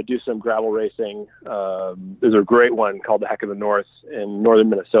 I do some gravel racing. There's a great one called the Heck of the North in northern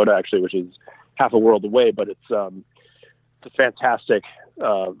Minnesota, actually, which is half a world away, but it's a fantastic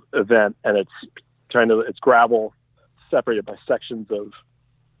event, and it's gravel separated by sections of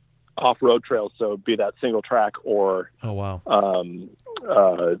off-road trails, so be that single track or snow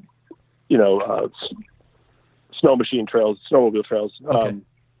machine trails, snowmobile trails.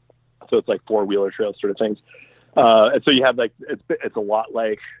 So it's like four-wheeler trails sort of things. And so you have it's a lot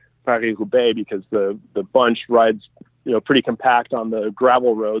like Paris-Roubaix because the bunch rides pretty compact on the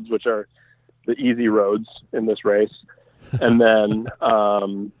gravel roads, which are the easy roads in this race. And then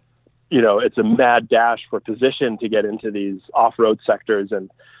it's a mad dash for position to get into these off-road sectors,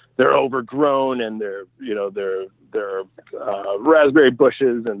 and they're overgrown, and they're raspberry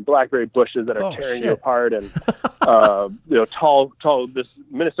bushes and blackberry bushes that are tearing you apart. And, tall, this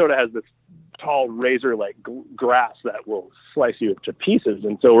Minnesota has this tall razor like grass that will slice you to pieces.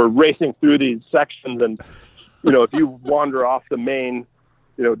 And so we're racing through these sections, and, if you wander off the main,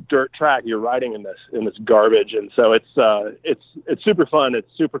 dirt track, you're riding in this garbage. And so it's super fun. It's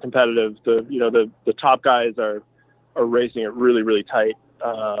super competitive. The top guys are racing it really, really tight.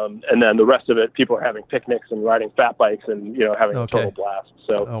 And then the rest of it, people are having picnics and riding fat bikes and, having a total blast.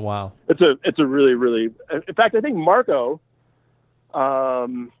 So it's a really, really, in fact, I think Marco,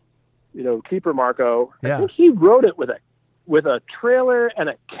 keeper Marco, I think he rode it with a trailer and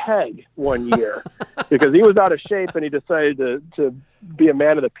a keg one year because he was out of shape and he decided to be a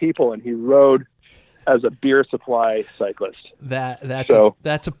man of the people, and he rode as a beer supply cyclist.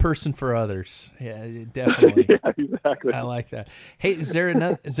 That's a person for others. Yeah, definitely. Yeah, exactly. I like that. Hey, is there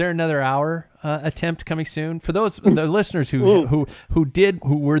another hour attempt coming soon for the listeners who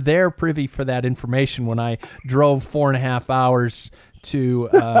were there privy for that information when I drove 4.5 hours to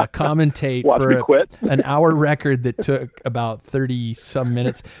commentate for an hour record that took about 30 some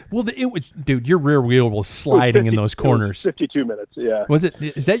minutes. Well, it was, dude, your rear wheel was sliding in those corners. 52 minutes. Yeah. Was it?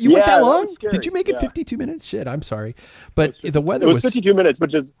 Is that you went that long? Did you make it 52 minutes? Shit, I'm sorry, but the weather was 52 minutes,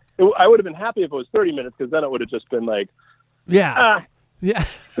 which is I would have been happy if it was 30 minutes because then it would have just been like, yeah.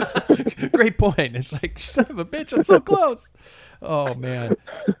 Great point. It's like, son of a bitch, I'm so close. Oh man,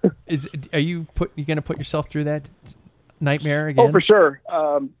 are you going to put yourself through that nightmare again? Oh, for sure.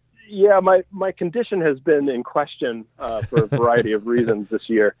 My condition has been in question for a variety of reasons this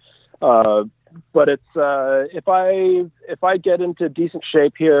year. But it's if I get into decent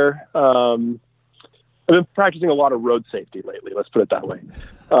shape here, I've been practicing a lot of road safety lately. Let's put it that way.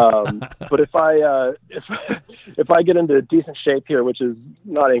 But if I get into decent shape here, which is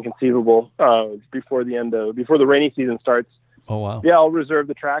not inconceivable, before the rainy season starts. Oh wow! Yeah, I'll reserve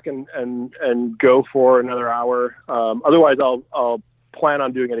the track and go for another hour. Otherwise, I'll plan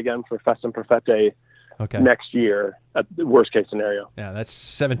on doing it again for Festum Perfette next year at the worst case scenario. Yeah, that's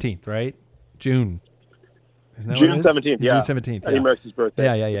 17th, right? June. June 17th. Yeah, June 17th. Eddie Merckx's birthday.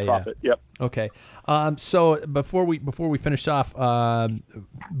 Yeah. Yep. Okay. So before we finish off,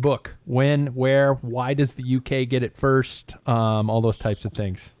 book, when, where, why does the UK get it first? All those types of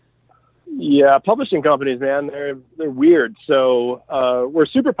things. Yeah, publishing companies, man, they're weird. So we're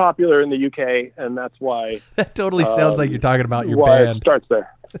super popular in the UK, and that's why. That totally sounds like you're talking about your why band. It starts there.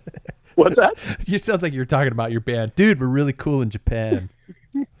 What's that? It sounds like you're talking about your band, dude. We're really cool in Japan.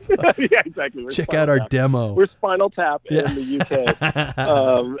 Yeah, exactly. Check out our demo. We're Spinal Tap in the UK,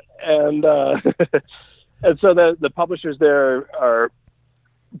 and so the publishers there are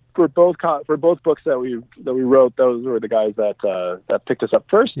for both books that we wrote. Those were the guys that picked us up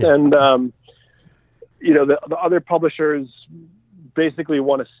first, and the other publishers basically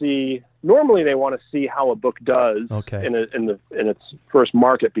want to see. Normally, they want to see how a book does in its first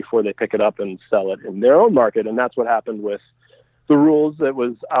market before they pick it up and sell it in their own market, and that's what happened with The Rules. That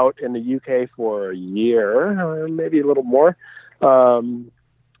was out in the UK for a year, or maybe a little more,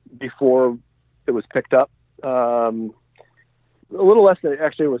 before it was picked up. A little less than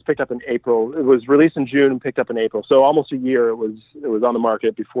actually. It was picked up in April. It was released in June and picked up in April. So almost a year it was on the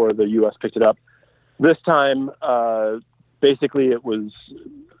market before the US picked it up. This time, basically, it was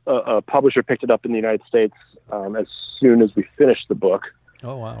a publisher picked it up in the United States as soon as we finished the book.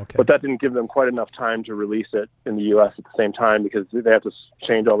 Oh wow! Okay. But that didn't give them quite enough time to release it in the U.S. at the same time because they have to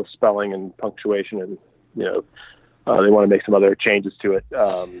change all the spelling and punctuation, and they want to make some other changes to it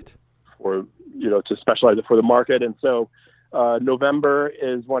for to specialize it for the market. And so November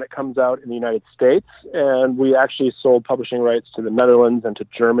is when it comes out in the United States, and we actually sold publishing rights to the Netherlands and to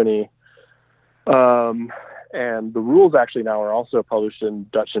Germany. And the rules actually now are also published in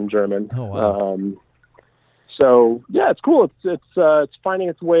Dutch and German. Oh, wow. So yeah, it's cool. It's finding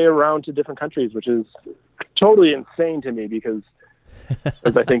its way around to different countries, which is totally insane to me because,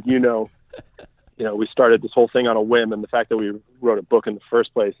 as I think you know, we started this whole thing on a whim, and the fact that we wrote a book in the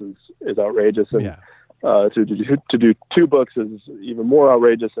first place is outrageous. And Yeah. To do 2 books is even more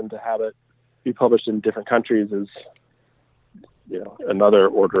outrageous, and to have it be published in different countries is, another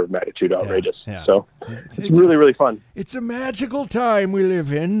order of magnitude outrageous. Yeah. So it's really, really fun. It's a magical time we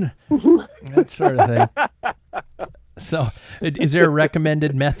live in. That sort of thing. So, is there a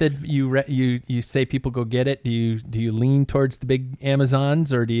recommended method? You say people go get it. Do you lean towards the big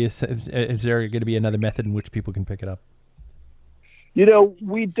Amazons, or is there going to be another method in which people can pick it up?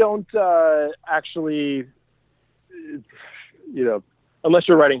 We don't actually, unless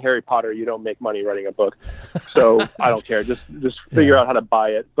you're writing Harry Potter, you don't make money writing a book. So I don't care. Just figure out how to buy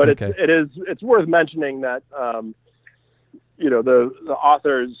it. But Okay. it's worth mentioning that, the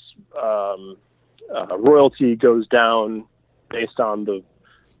author's royalty goes down based on the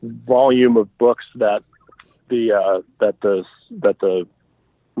volume of books that the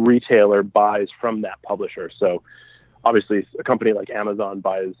retailer buys from that publisher. So obviously a company like Amazon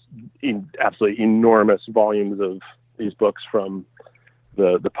buys absolutely enormous volumes of these books from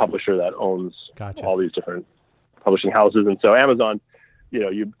the publisher that owns Gotcha. all these different publishing houses. And so Amazon,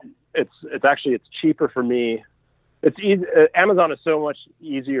 it's cheaper for me. It's easy. Amazon is so much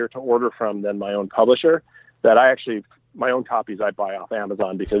easier to order from than my own publisher that my own copies I buy off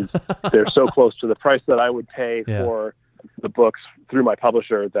Amazon because they're so close to the price that I would pay for the books through my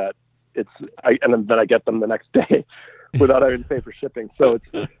publisher that and then I get them the next day without having to pay for shipping. So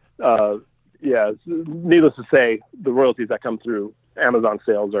it's needless to say, the royalties that come through Amazon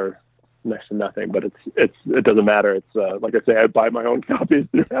sales are next to nothing, but it doesn't matter. It's like I say, I buy my own copies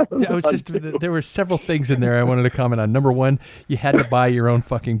through Amazon. There were several things in there I wanted to comment on. Number one, you had to buy your own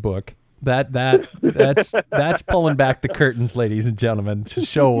fucking book. That's pulling back the curtains, ladies and gentlemen, to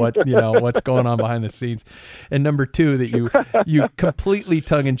show what's going on behind the scenes. And number two, that you completely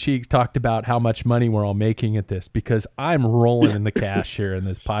tongue in cheek talked about how much money we're all making at this, because I'm rolling in the cash here in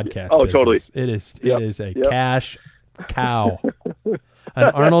this podcast. Oh, business. Totally. It is a cash cow.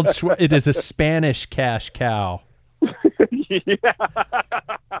 It is a Spanish cash cow.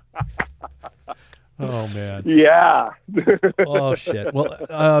 Oh man. Yeah. Oh shit.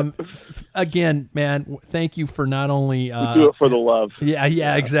 Well, again, man, thank you for not only do it for the love.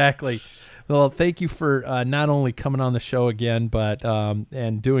 Yeah, exactly. Well, thank you for not only coming on the show again, but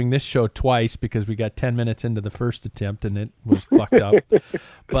and doing this show twice, because we got 10 minutes into the first attempt and it was fucked up.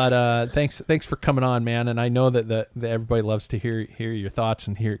 But thanks for coming on, man. And I know that everybody loves to hear your thoughts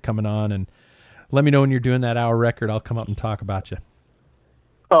and hear it coming on. And let me know when you're doing that hour record. I'll come up and talk about you.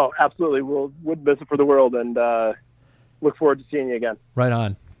 Oh, absolutely. Wouldn't miss it for the world, and look forward to seeing you again. Right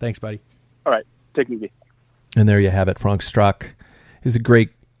on. Thanks, buddy. All right. Take it easy. And there you have it. Frank Strack is a great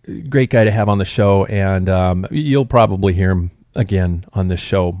guy to have on the show, and you'll probably hear him again on this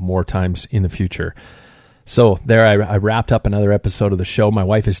show more times in the future. So there, I wrapped up another episode of the show. My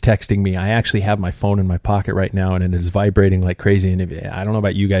wife is texting me. I actually have my phone in my pocket right now, and it is vibrating like crazy. And I don't know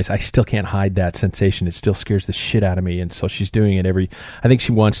about you guys, I still can't hide that sensation. It still scares the shit out of me. And so she's doing it I think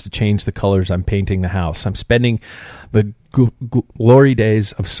she wants to change the colors I'm painting the house. I'm spending the glory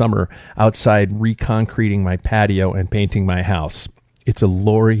days of summer outside reconcreting my patio and painting my house. It's a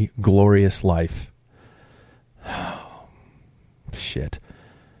glorious life. Shit.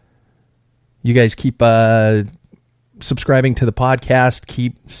 You guys keep subscribing to the podcast.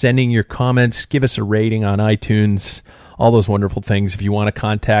 Keep sending your comments. Give us a rating on iTunes. All those wonderful things. If you want to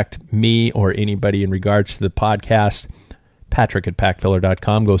contact me or anybody in regards to the podcast,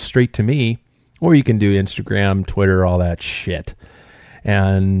 patrick@packfiller.com. Go straight to me. Or you can do Instagram, Twitter, all that shit.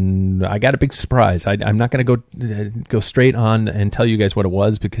 And I got a big surprise. I'm not going to go straight on and tell you guys what it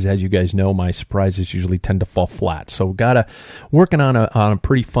was, because as you guys know, my surprises usually tend to fall flat. So working on a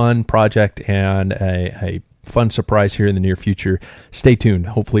pretty fun project and a fun surprise here in the near future. Stay tuned.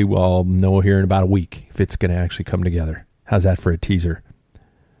 Hopefully we'll know here in about a week if it's going to actually come together. How's that for a teaser?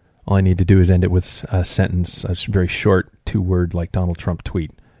 All I need to do is end it with a sentence, a very short 2-word like Donald Trump tweet.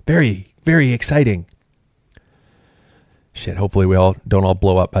 Very, very exciting. Shit, hopefully we don't all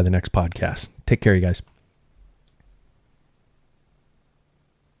blow up by the next podcast. Take care, you guys.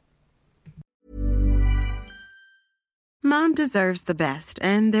 Mom deserves the best,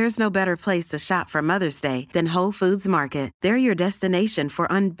 and there's no better place to shop for Mother's Day than Whole Foods Market. They're your destination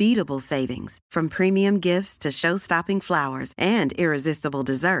for unbeatable savings, from premium gifts to show-stopping flowers and irresistible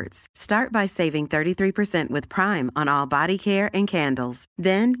desserts. Start by saving 33% with Prime on all body care and candles.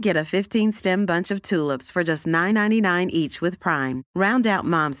 Then get a 15-stem bunch of tulips for just $9.99 each with Prime. Round out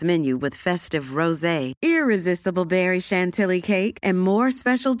Mom's menu with festive rosé, irresistible berry chantilly cake, and more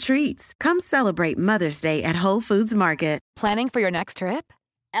special treats. Come celebrate Mother's Day at Whole Foods Market. Planning for your next trip?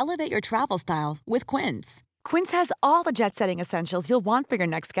 Elevate your travel style with Quince. Quince has all the jet-setting essentials you'll want for your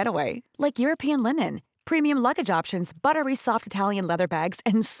next getaway, like European linen, premium luggage options, buttery soft Italian leather bags,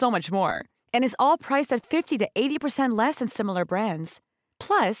 and so much more. And is all priced at 50 to 80% less than similar brands.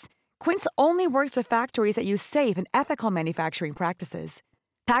 Plus, Quince only works with factories that use safe and ethical manufacturing practices.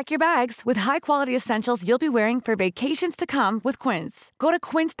 Pack your bags with high-quality essentials you'll be wearing for vacations to come with Quince. Go to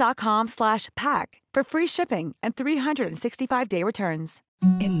quince.com/pack for free shipping and 365-day returns.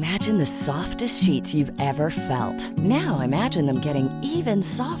 Imagine the softest sheets you've ever felt. Now imagine them getting even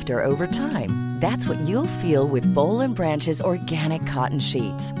softer over time. That's what you'll feel with Boll & Branch's organic cotton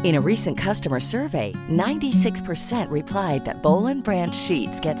sheets. In a recent customer survey, 96% replied that Boll & Branch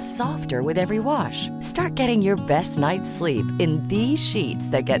sheets get softer with every wash. Start getting your best night's sleep in these sheets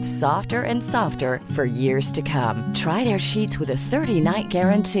that get softer and softer for years to come. Try their sheets with a 30-night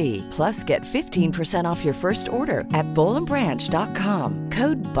guarantee. Plus, get 15% off your first order at bollandbranch.com.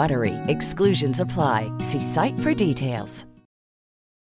 Code BUTTERY. Exclusions apply. See site for details.